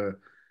have a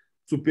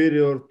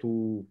superior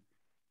to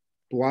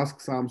ask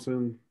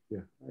something.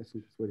 Yeah, I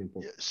think it's very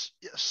important. Yes.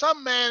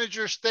 Some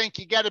managers think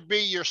you got to be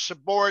your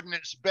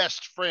subordinate's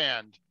best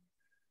friend.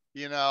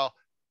 You know,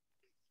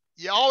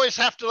 you always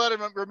have to let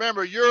them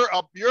remember you're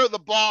the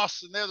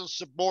boss and they're the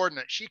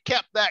subordinate. She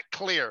kept that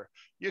clear.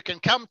 You can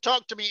come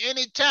talk to me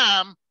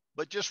anytime,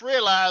 but just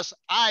realize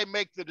I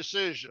make the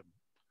decision.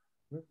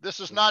 This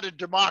is not a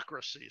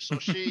democracy. So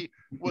she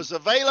was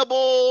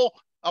available,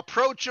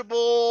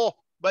 approachable,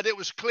 but it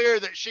was clear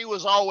that she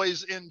was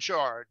always in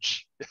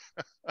charge.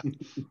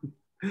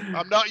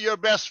 I'm not your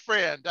best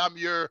friend. I'm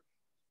your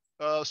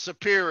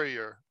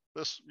superior.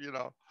 This,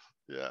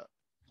 yeah.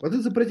 But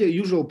it's a pretty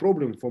usual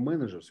problem for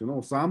managers.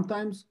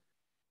 Sometimes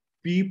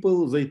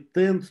people, they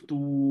tend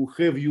to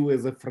have you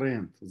as a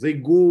friend. They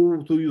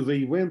go to you,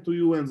 they went to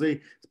you and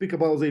they speak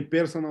about their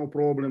personal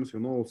problems,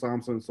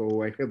 something.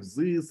 So I have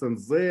this and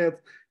that,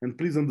 and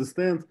please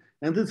understand.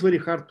 And it's very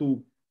hard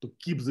to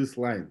keep this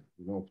line,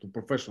 to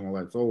professional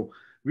life. So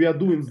we are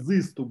doing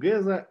this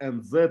together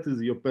and that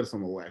is your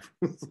personal life.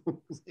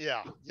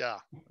 Yeah.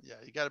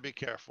 You got to be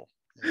careful.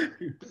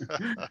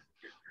 Yeah.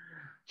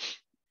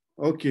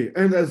 Okay,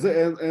 and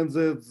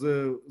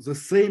the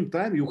same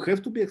time, you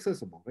have to be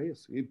accessible,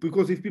 yes.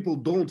 Because if people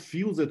don't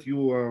feel that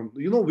you,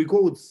 we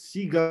call it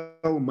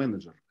seagull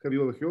manager. Have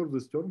you ever heard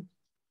this term?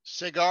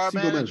 Cigar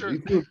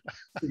manager?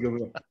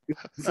 Seagull,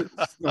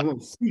 no,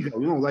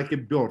 seagull, like a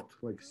bird,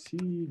 like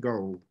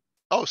seagull.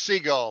 Oh,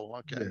 seagull,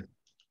 okay. Yeah.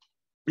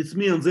 It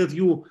means that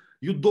you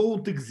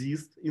don't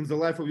exist in the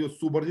life of your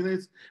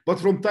subordinates, but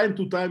from time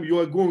to time you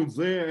are going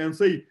there and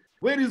say,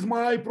 where is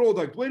my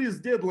product? Where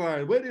is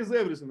deadline? Where is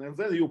everything? And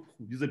then you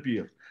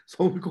disappear.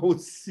 So we call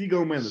it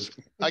seagull manager.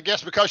 I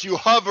guess because you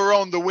hover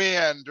on the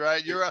wind,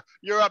 right? You're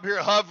up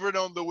here hovering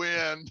on the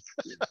wind.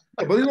 Yeah,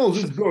 but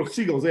these birds,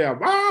 seagulls, they are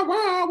wah,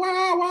 wah,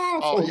 wah, wah.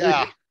 Oh, so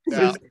yeah.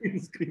 they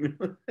scream.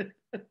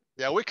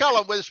 Yeah, we call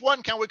them, with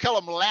one kind, we call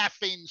them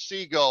laughing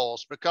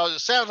seagulls because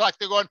it sounds like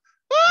they're going,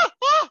 ah,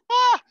 ah,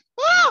 ah,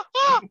 ah,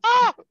 ah,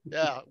 ah.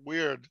 Yeah,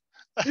 weird.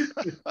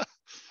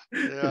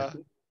 Yeah.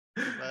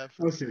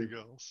 Laughing Okay.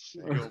 seagulls,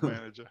 seagull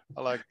manager.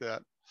 I like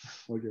that.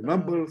 Okay,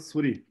 number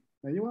 3.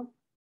 Anyone?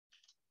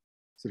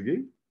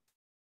 Sergey?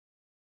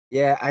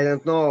 Yeah, I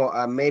don't know.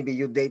 Maybe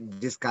you did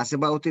discuss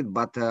about it,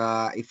 but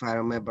if I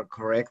remember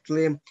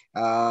correctly,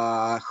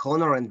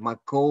 Honor and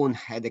McCone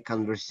had a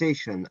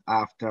conversation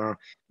after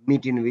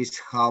meeting with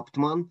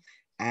Hauptmann.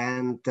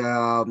 And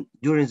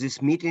during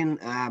this meeting,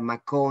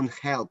 McCone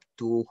helped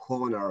to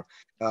Honor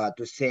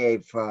to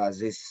save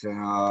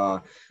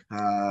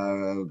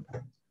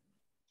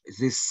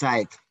this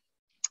site.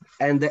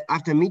 And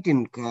after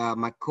meeting,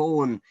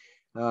 McCone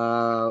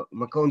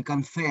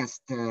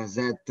confessed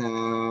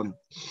that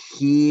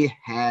he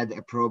had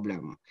a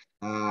problem.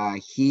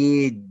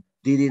 He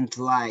didn't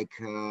like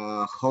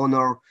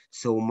Honor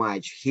so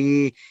much.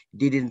 He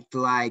didn't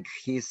like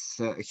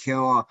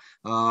her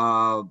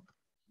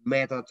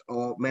methods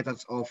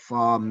of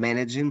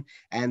managing,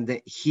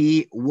 and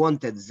he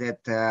wanted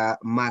that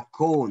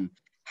McCone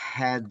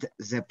had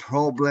the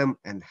problem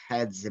and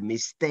had the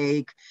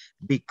mistake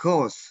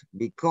because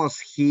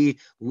he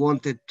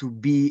wanted to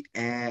be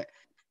a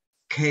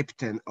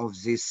captain of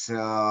this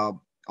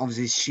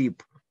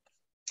ship.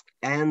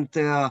 And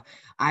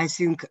I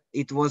think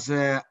it was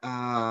a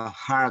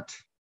hard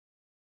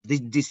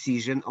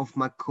decision of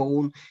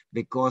McCone,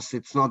 because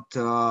it's not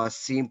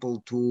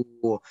simple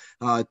to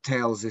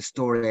tell the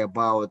story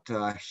about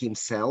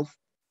himself.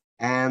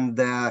 And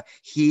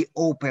he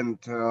opened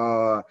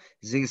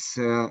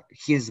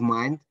his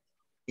mind.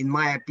 In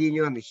my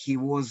opinion, he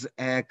was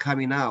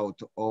coming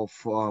out of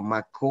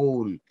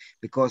McCone,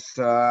 because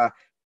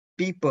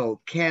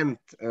people can't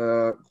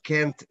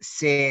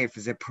save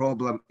the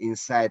problem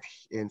inside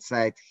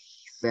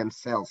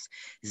themselves.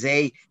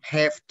 They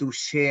have to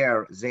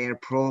share their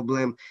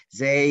problem.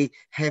 They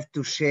have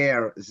to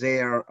share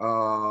their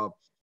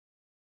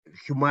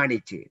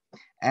humanity.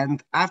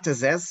 And after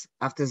this,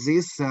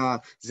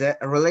 the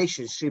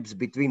relationships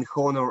between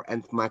Honor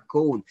and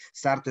McCone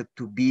started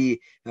to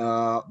be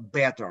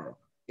better,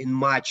 in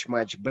much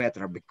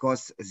better,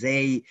 because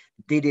they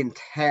didn't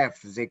have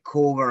the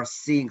cover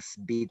things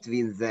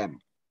between them.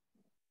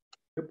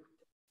 Yep.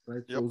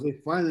 Right. Yep. So they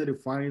finally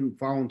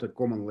found a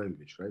common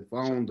language, right?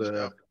 Found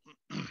a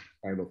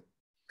kind of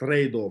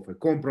trade-off, a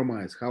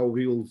compromise, how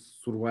we will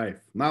survive.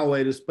 Now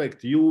I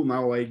respect you.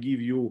 Now I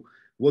give you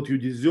what you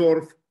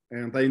deserve.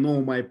 And I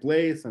know my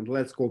place, and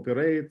let's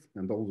cooperate,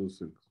 and all those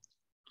things.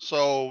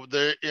 So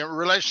the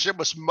relationship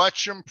was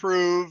much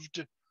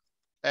improved.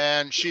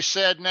 And she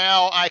said,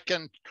 now I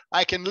can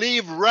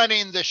leave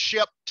running the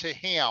ship to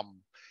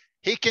him.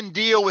 He can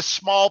deal with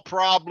small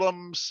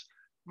problems,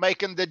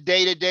 making the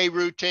day-to-day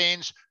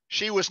routines.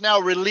 She was now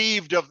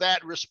relieved of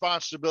that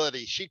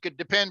responsibility. She could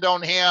depend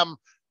on him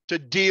to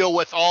deal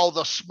with all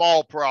the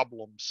small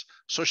problems,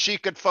 so she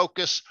could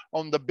focus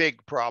on the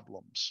big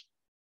problems.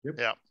 Yep.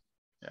 Yeah.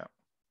 Yeah.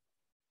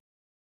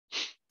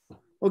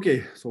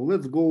 Okay, so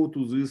let's go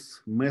to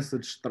this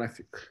message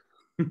traffic.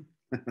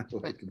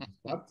 Like this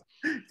part.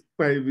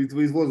 It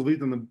was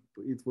written,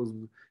 it was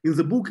in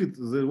the book,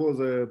 there was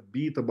a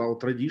bit about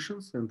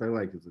traditions, and I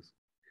like this.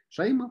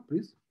 Shaima,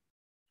 please.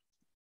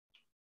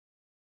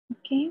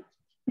 Okay.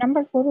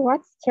 Number 4,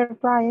 what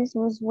surprise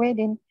was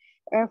waiting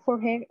for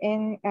her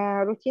in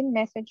routine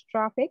message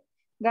traffic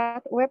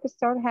that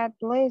Webster had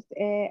placed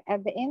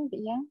at the end?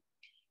 Yeah.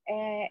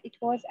 It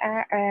was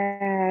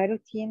a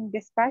routine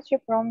dispatch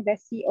from the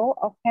CEO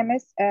of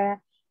Hermes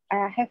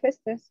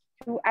Hephaestus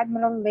to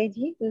Admiral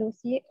Lady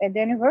Lucy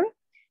Denver.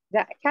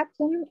 The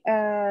Captain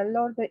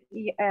Lord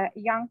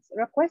Young's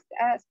request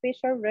a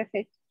special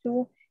refit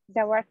to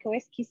the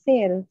Warkowski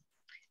sale.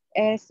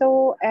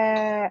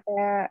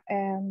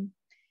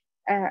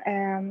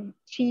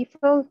 She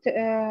felt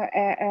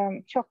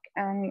shock,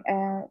 and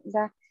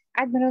the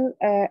Admiral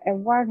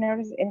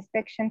Warner's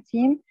inspection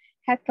team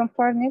had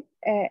confirmed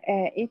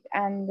it,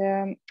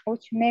 and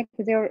which makes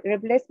their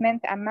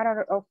replacement a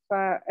matter of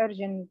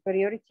urgent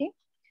priority.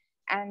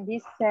 And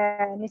this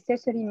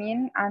necessarily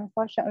means,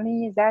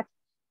 unfortunately, that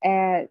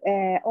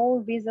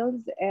all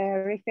vessels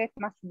refit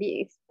must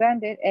be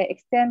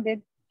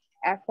extended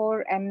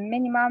for a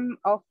minimum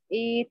of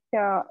 8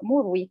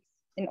 more weeks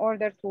in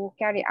order to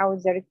carry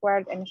out the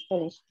required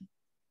installation.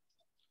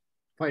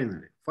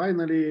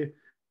 Finally,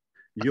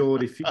 your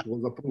refit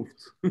was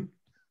approved.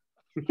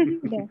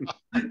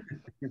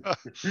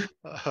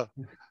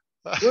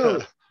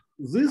 Well,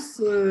 this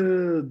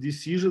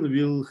decision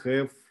will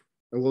have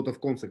a lot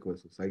of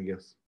consequences, I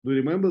guess. Do you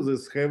remember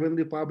this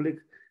Heavenly Public?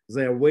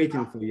 They are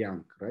waiting for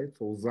Young, right?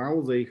 So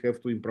now they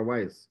have to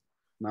improvise.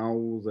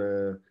 Now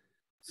the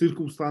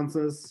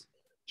circumstances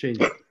change.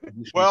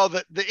 Well,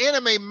 the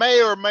enemy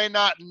may or may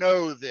not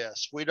know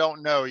this. We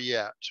don't know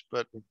yet,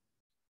 but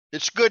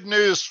it's good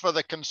news for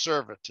the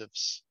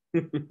conservatives.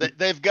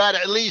 They've got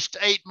at least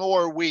 8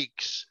 more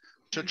weeks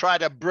to try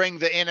to bring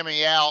the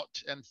enemy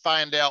out and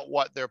find out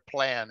what their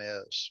plan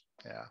is.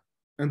 Yeah.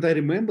 And I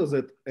remember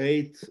that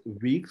 8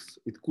 weeks,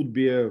 it could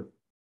be a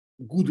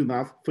good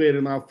enough, fair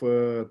enough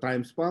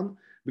time span,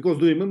 because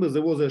do you remember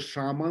there was a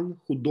shaman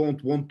who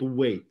don't want to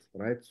wait,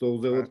 right? So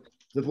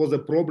that was a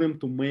problem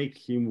to make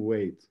him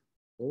wait.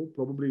 So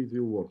probably it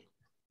will work.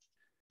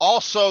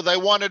 Also, they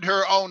wanted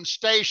her on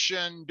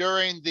station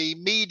during the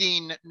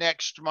meeting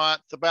next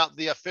month about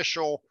the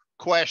official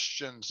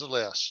questions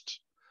list.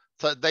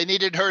 So they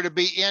needed her to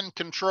be in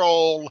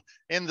control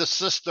in the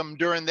system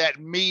during that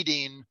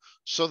meeting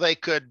so they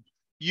could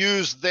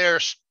use their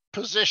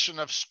position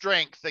of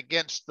strength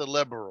against the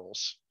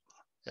liberals.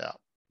 Yeah.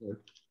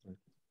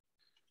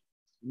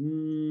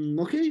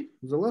 Okay,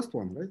 the last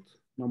one, right?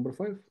 Number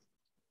 5.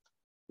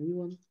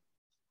 Anyone?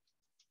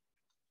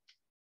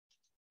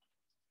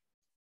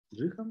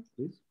 Jihan,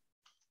 please.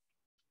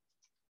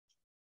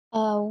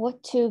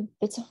 What 2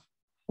 bits of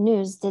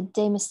news did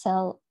Dame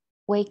Estelle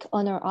wake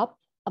Honor up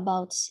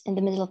about in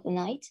the middle of the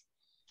night?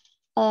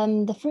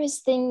 The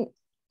first thing,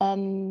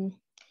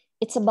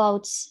 it's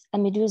about a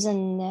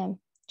Medusan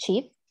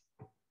chief.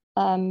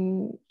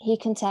 He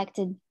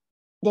contacted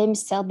Dame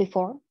Estelle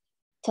before,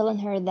 telling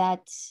her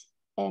that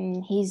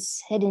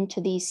he's heading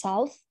to the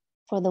south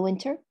for the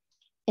winter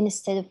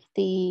instead of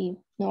the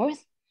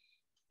north,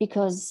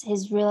 because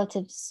his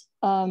relatives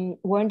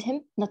warned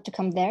him not to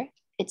come there.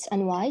 It's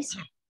unwise.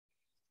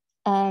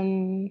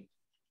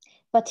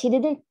 But he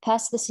didn't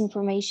pass this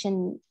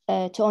information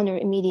to Honor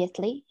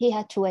immediately. He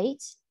had to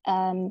wait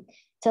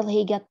till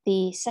he got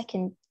the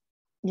second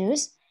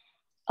news,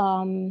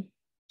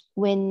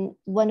 when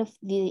one of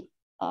the,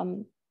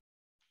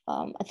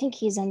 I think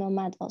he's a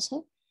nomad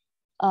also,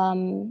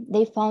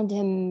 they found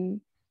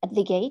him at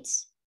the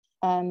gates.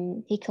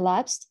 He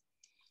collapsed.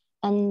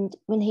 And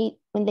when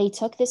they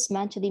took this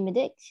man to the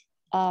medic,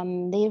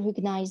 they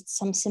recognized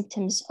some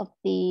symptoms of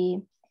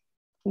the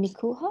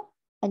Mikuha.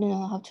 I don't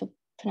know how to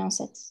pronounce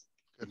it.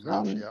 Good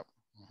enough, yep.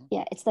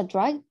 Yeah, it's the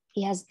drug.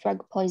 He has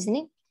drug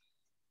poisoning.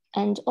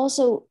 And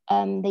also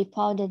they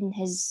found in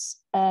his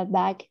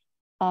bag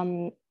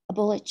a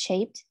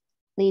bullet-shaped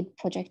lead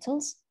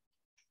projectiles,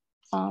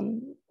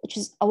 which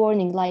is a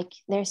warning, like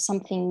there's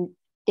something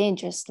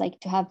dangerous, like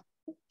to have,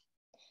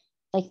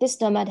 like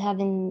this nomad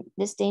having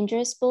this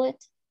dangerous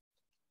bullet,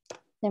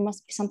 there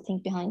must be something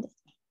behind it.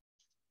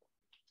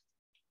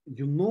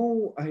 You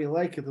know, I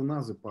like it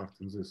another part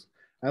in this.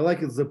 I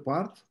like it the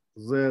part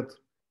that,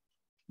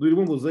 do you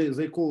remember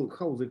they call it,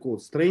 how they call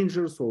it,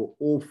 strangers or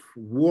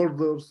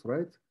off-worlders,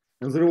 right?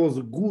 And there was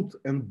good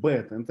and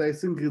bad. And I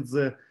think it's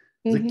the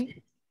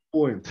key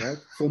point, right?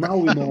 So now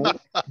we know.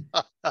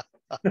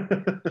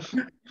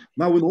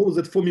 Now we know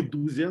that for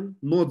Medusian,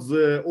 not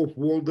the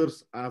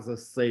off-worlders are the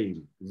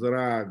same. There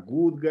are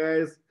good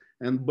guys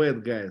and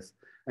bad guys.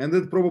 And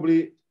it's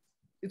probably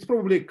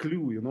a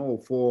clue, you know,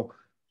 for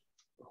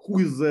who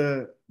is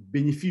the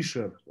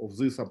beneficiary of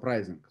this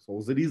uprising.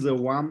 So there is a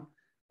one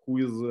who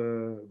is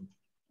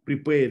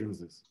preparing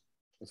this,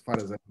 as far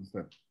as I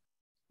understand.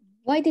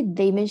 Why did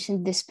they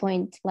mention this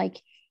point?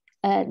 Like,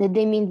 did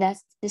they mean that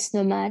this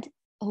nomad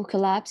who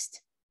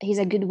collapsed, he's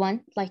a good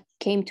one, like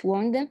came to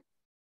warn them?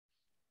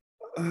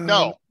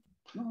 No,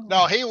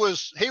 he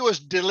was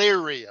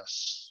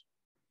delirious.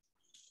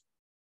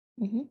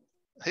 Mm-hmm.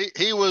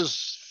 He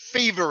was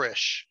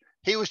feverish.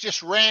 He was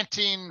just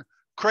ranting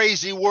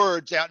crazy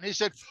words out. And he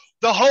said,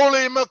 the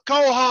holy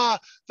Makoha,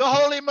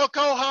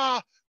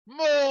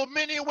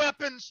 many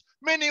weapons,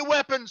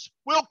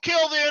 we'll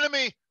kill the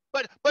enemy.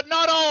 But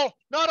not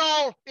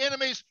all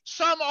enemies.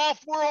 Some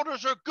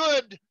off-worlders are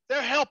good.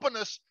 They're helping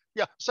us.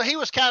 Yeah. So he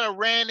was kind of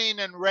ranting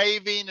and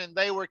raving, and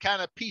they were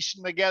kind of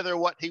piecing together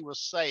what he was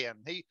saying.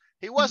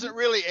 He wasn't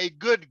really a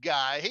good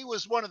guy. He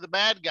was one of the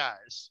bad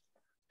guys.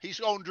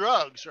 He's on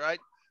drugs, right?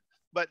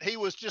 But he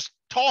was just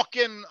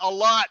talking a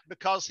lot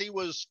because he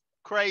was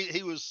crazy.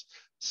 He was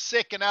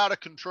sick and out of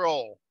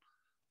control.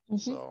 Mm-hmm.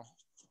 So.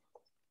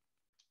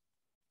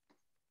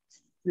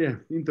 Yeah,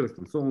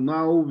 interesting. So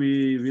now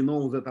we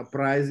know that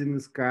uprising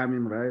is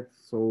coming, right?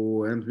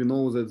 So, and we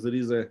know that there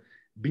is a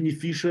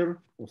beneficiary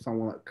or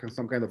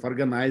some kind of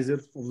organizer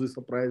of this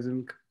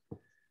uprising.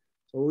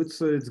 So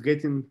it's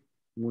getting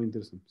more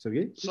interesting.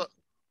 Sergey? So,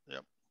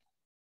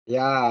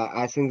 yeah,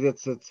 I think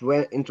that's a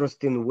very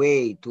interesting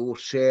way to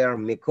share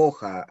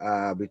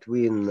Mikoha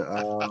between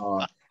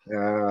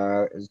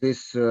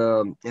these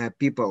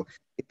people.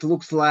 It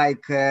looks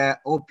like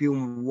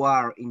opium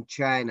war in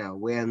China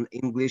when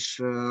English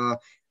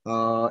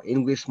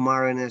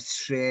mariners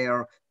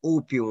share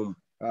opium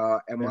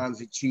among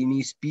the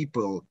Chinese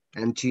people,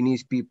 and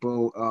Chinese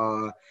people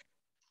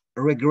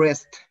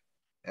regressed,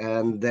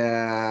 and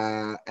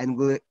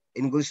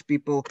English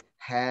people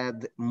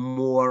had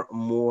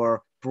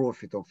more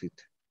profit of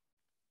it.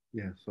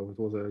 Yeah, so it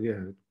was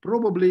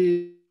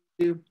probably,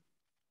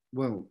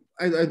 well,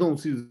 I don't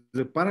see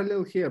the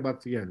parallel here,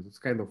 but yeah, it's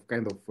kind of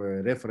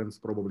reference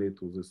probably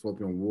to the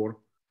Opium War.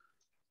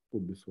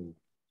 Could be so.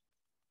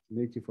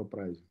 Native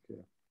uprising,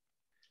 yeah.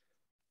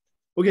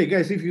 Okay,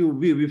 guys, if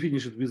we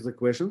finished with the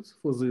questions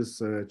for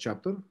this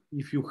chapter.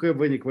 If you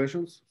have any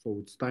questions, so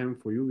it's time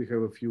for you. We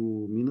have a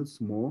few minutes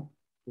more,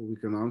 so we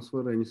can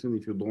answer anything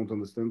if you don't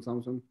understand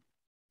something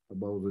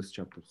about these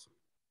chapters.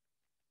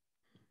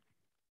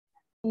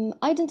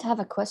 I don't have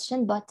a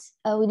question, but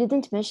we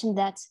didn't mention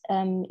that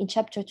in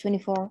chapter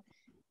 24,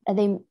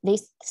 they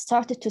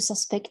started to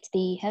suspect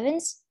the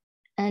heavens,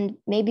 and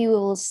maybe we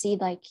will see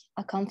like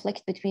a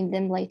conflict between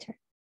them later.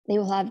 They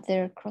will have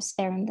their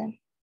crosshair on them.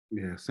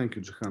 Yeah, thank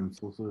you, Jihan.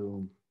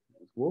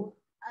 What?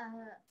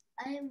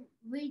 I am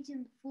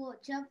waiting for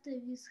chapter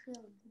with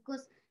heaven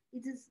because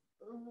it is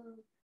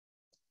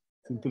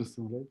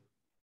Interesting, right?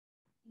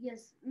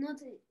 yes, not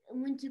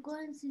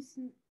Monticoins is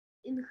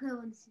in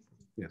heaven system.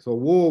 Yeah, so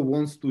War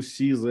wants to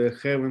see the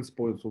heavens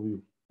points of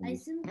view. I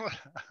think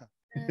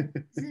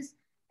this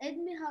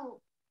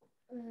admiral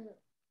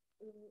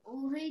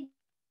already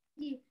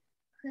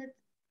had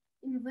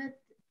invented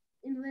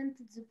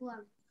the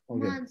plan.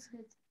 Okay. Months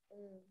had,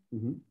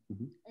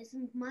 I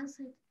think months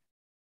had.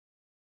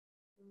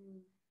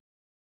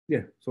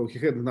 Yeah, so he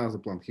had another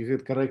plan. He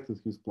had corrected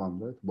his plan,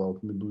 right,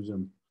 about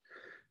Medusian.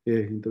 Yeah,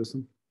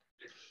 interesting.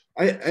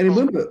 I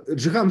remember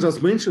Jihan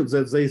just mentioned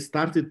that they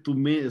started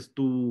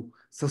to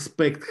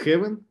suspect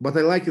heaven, but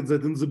I like it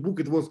that in the book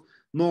it was,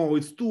 no,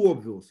 it's too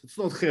obvious. It's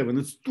not heaven.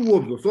 It's too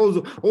obvious. All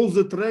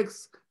the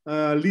tracks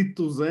lead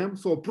to them.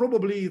 So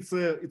probably it's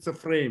a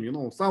frame. You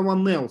know,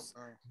 someone else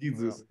did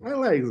this. I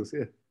like this.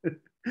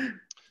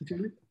 Yeah.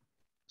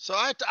 So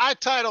I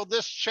titled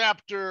this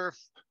chapter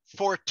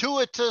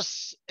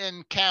 "Fortuitous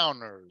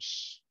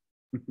Encounters."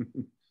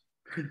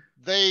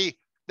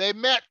 They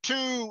met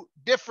two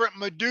different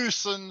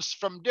Medusans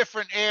from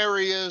different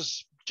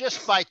areas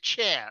just by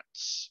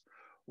chance.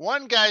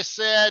 One guy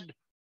said,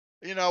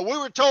 you know, we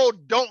were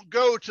told don't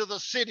go to the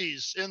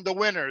cities in the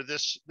winter,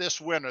 this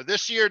winter.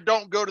 This year,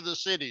 don't go to the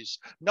cities.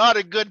 Not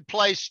a good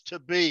place to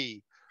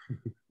be.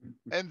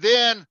 And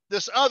then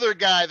this other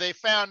guy, they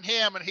found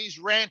him, and he's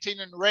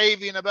ranting and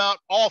raving about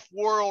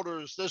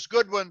off-worlders. There's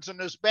good ones and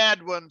there's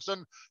bad ones.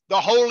 And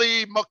the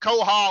holy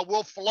Makoha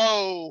will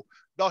flow.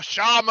 The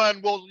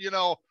shaman will, you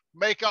know,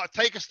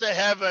 take us to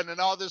heaven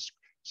and all this.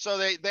 So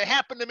they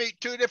happened to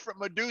meet two different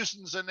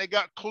Medusans, and they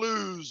got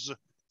clues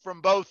from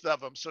both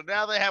of them. So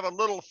now they have a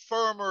little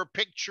firmer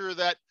picture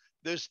that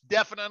there's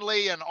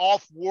definitely an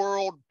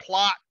off-world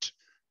plot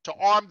to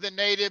arm the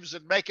natives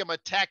and make them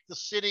attack the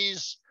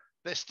cities.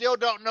 They still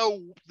don't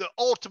know the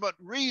ultimate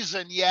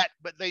reason yet,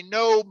 but they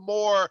know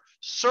more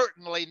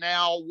certainly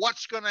now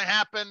what's going to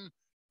happen,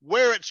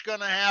 where it's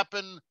going to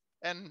happen,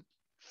 and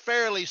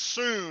fairly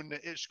soon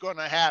it's going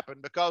to happen,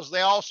 because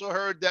they also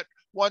heard that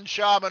one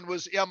shaman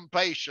was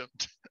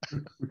impatient.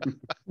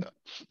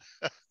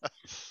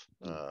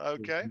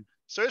 Okay.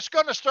 So it's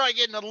going to start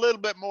getting a little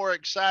bit more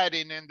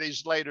exciting in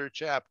these later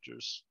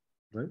chapters.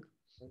 Right?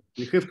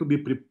 You have to be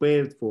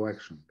prepared for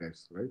action,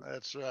 guys, right?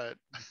 That's right.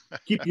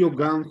 Keep your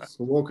guns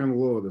locked and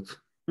loaded.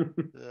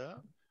 Yeah.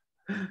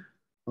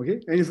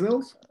 Okay, anything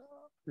else?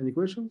 Any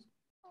questions?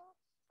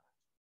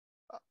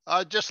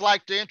 I'd just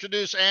like to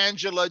introduce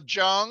Angela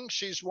Jung.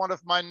 She's one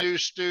of my new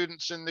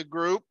students in the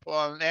group.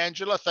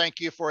 Angela, thank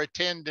you for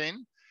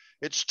attending.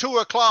 It's 2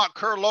 o'clock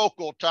her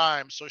local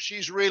time, so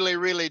she's really,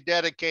 really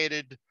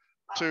dedicated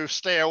to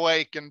stay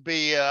awake and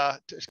be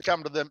to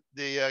come to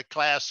the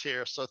class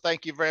here. So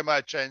thank you very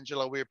much,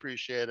 Angela. We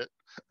appreciate it.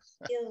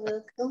 You're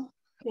welcome.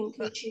 Thank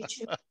you,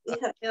 teacher. We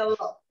have a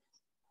lot.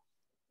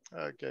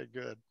 Okay,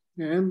 good.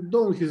 And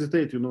don't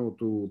hesitate, you know,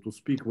 to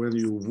speak when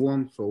you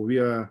want. So we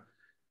are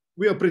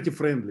pretty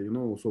friendly, you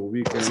know, so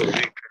we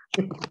can.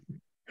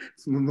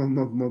 It's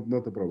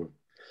not a problem.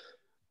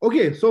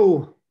 Okay,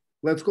 so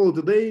let's call it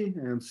a day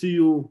and see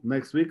you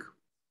next week.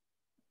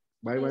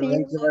 Bye bye.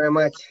 Thank you very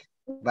much.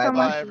 Bye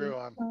bye. Bye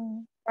everyone.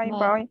 Bye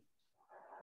bye.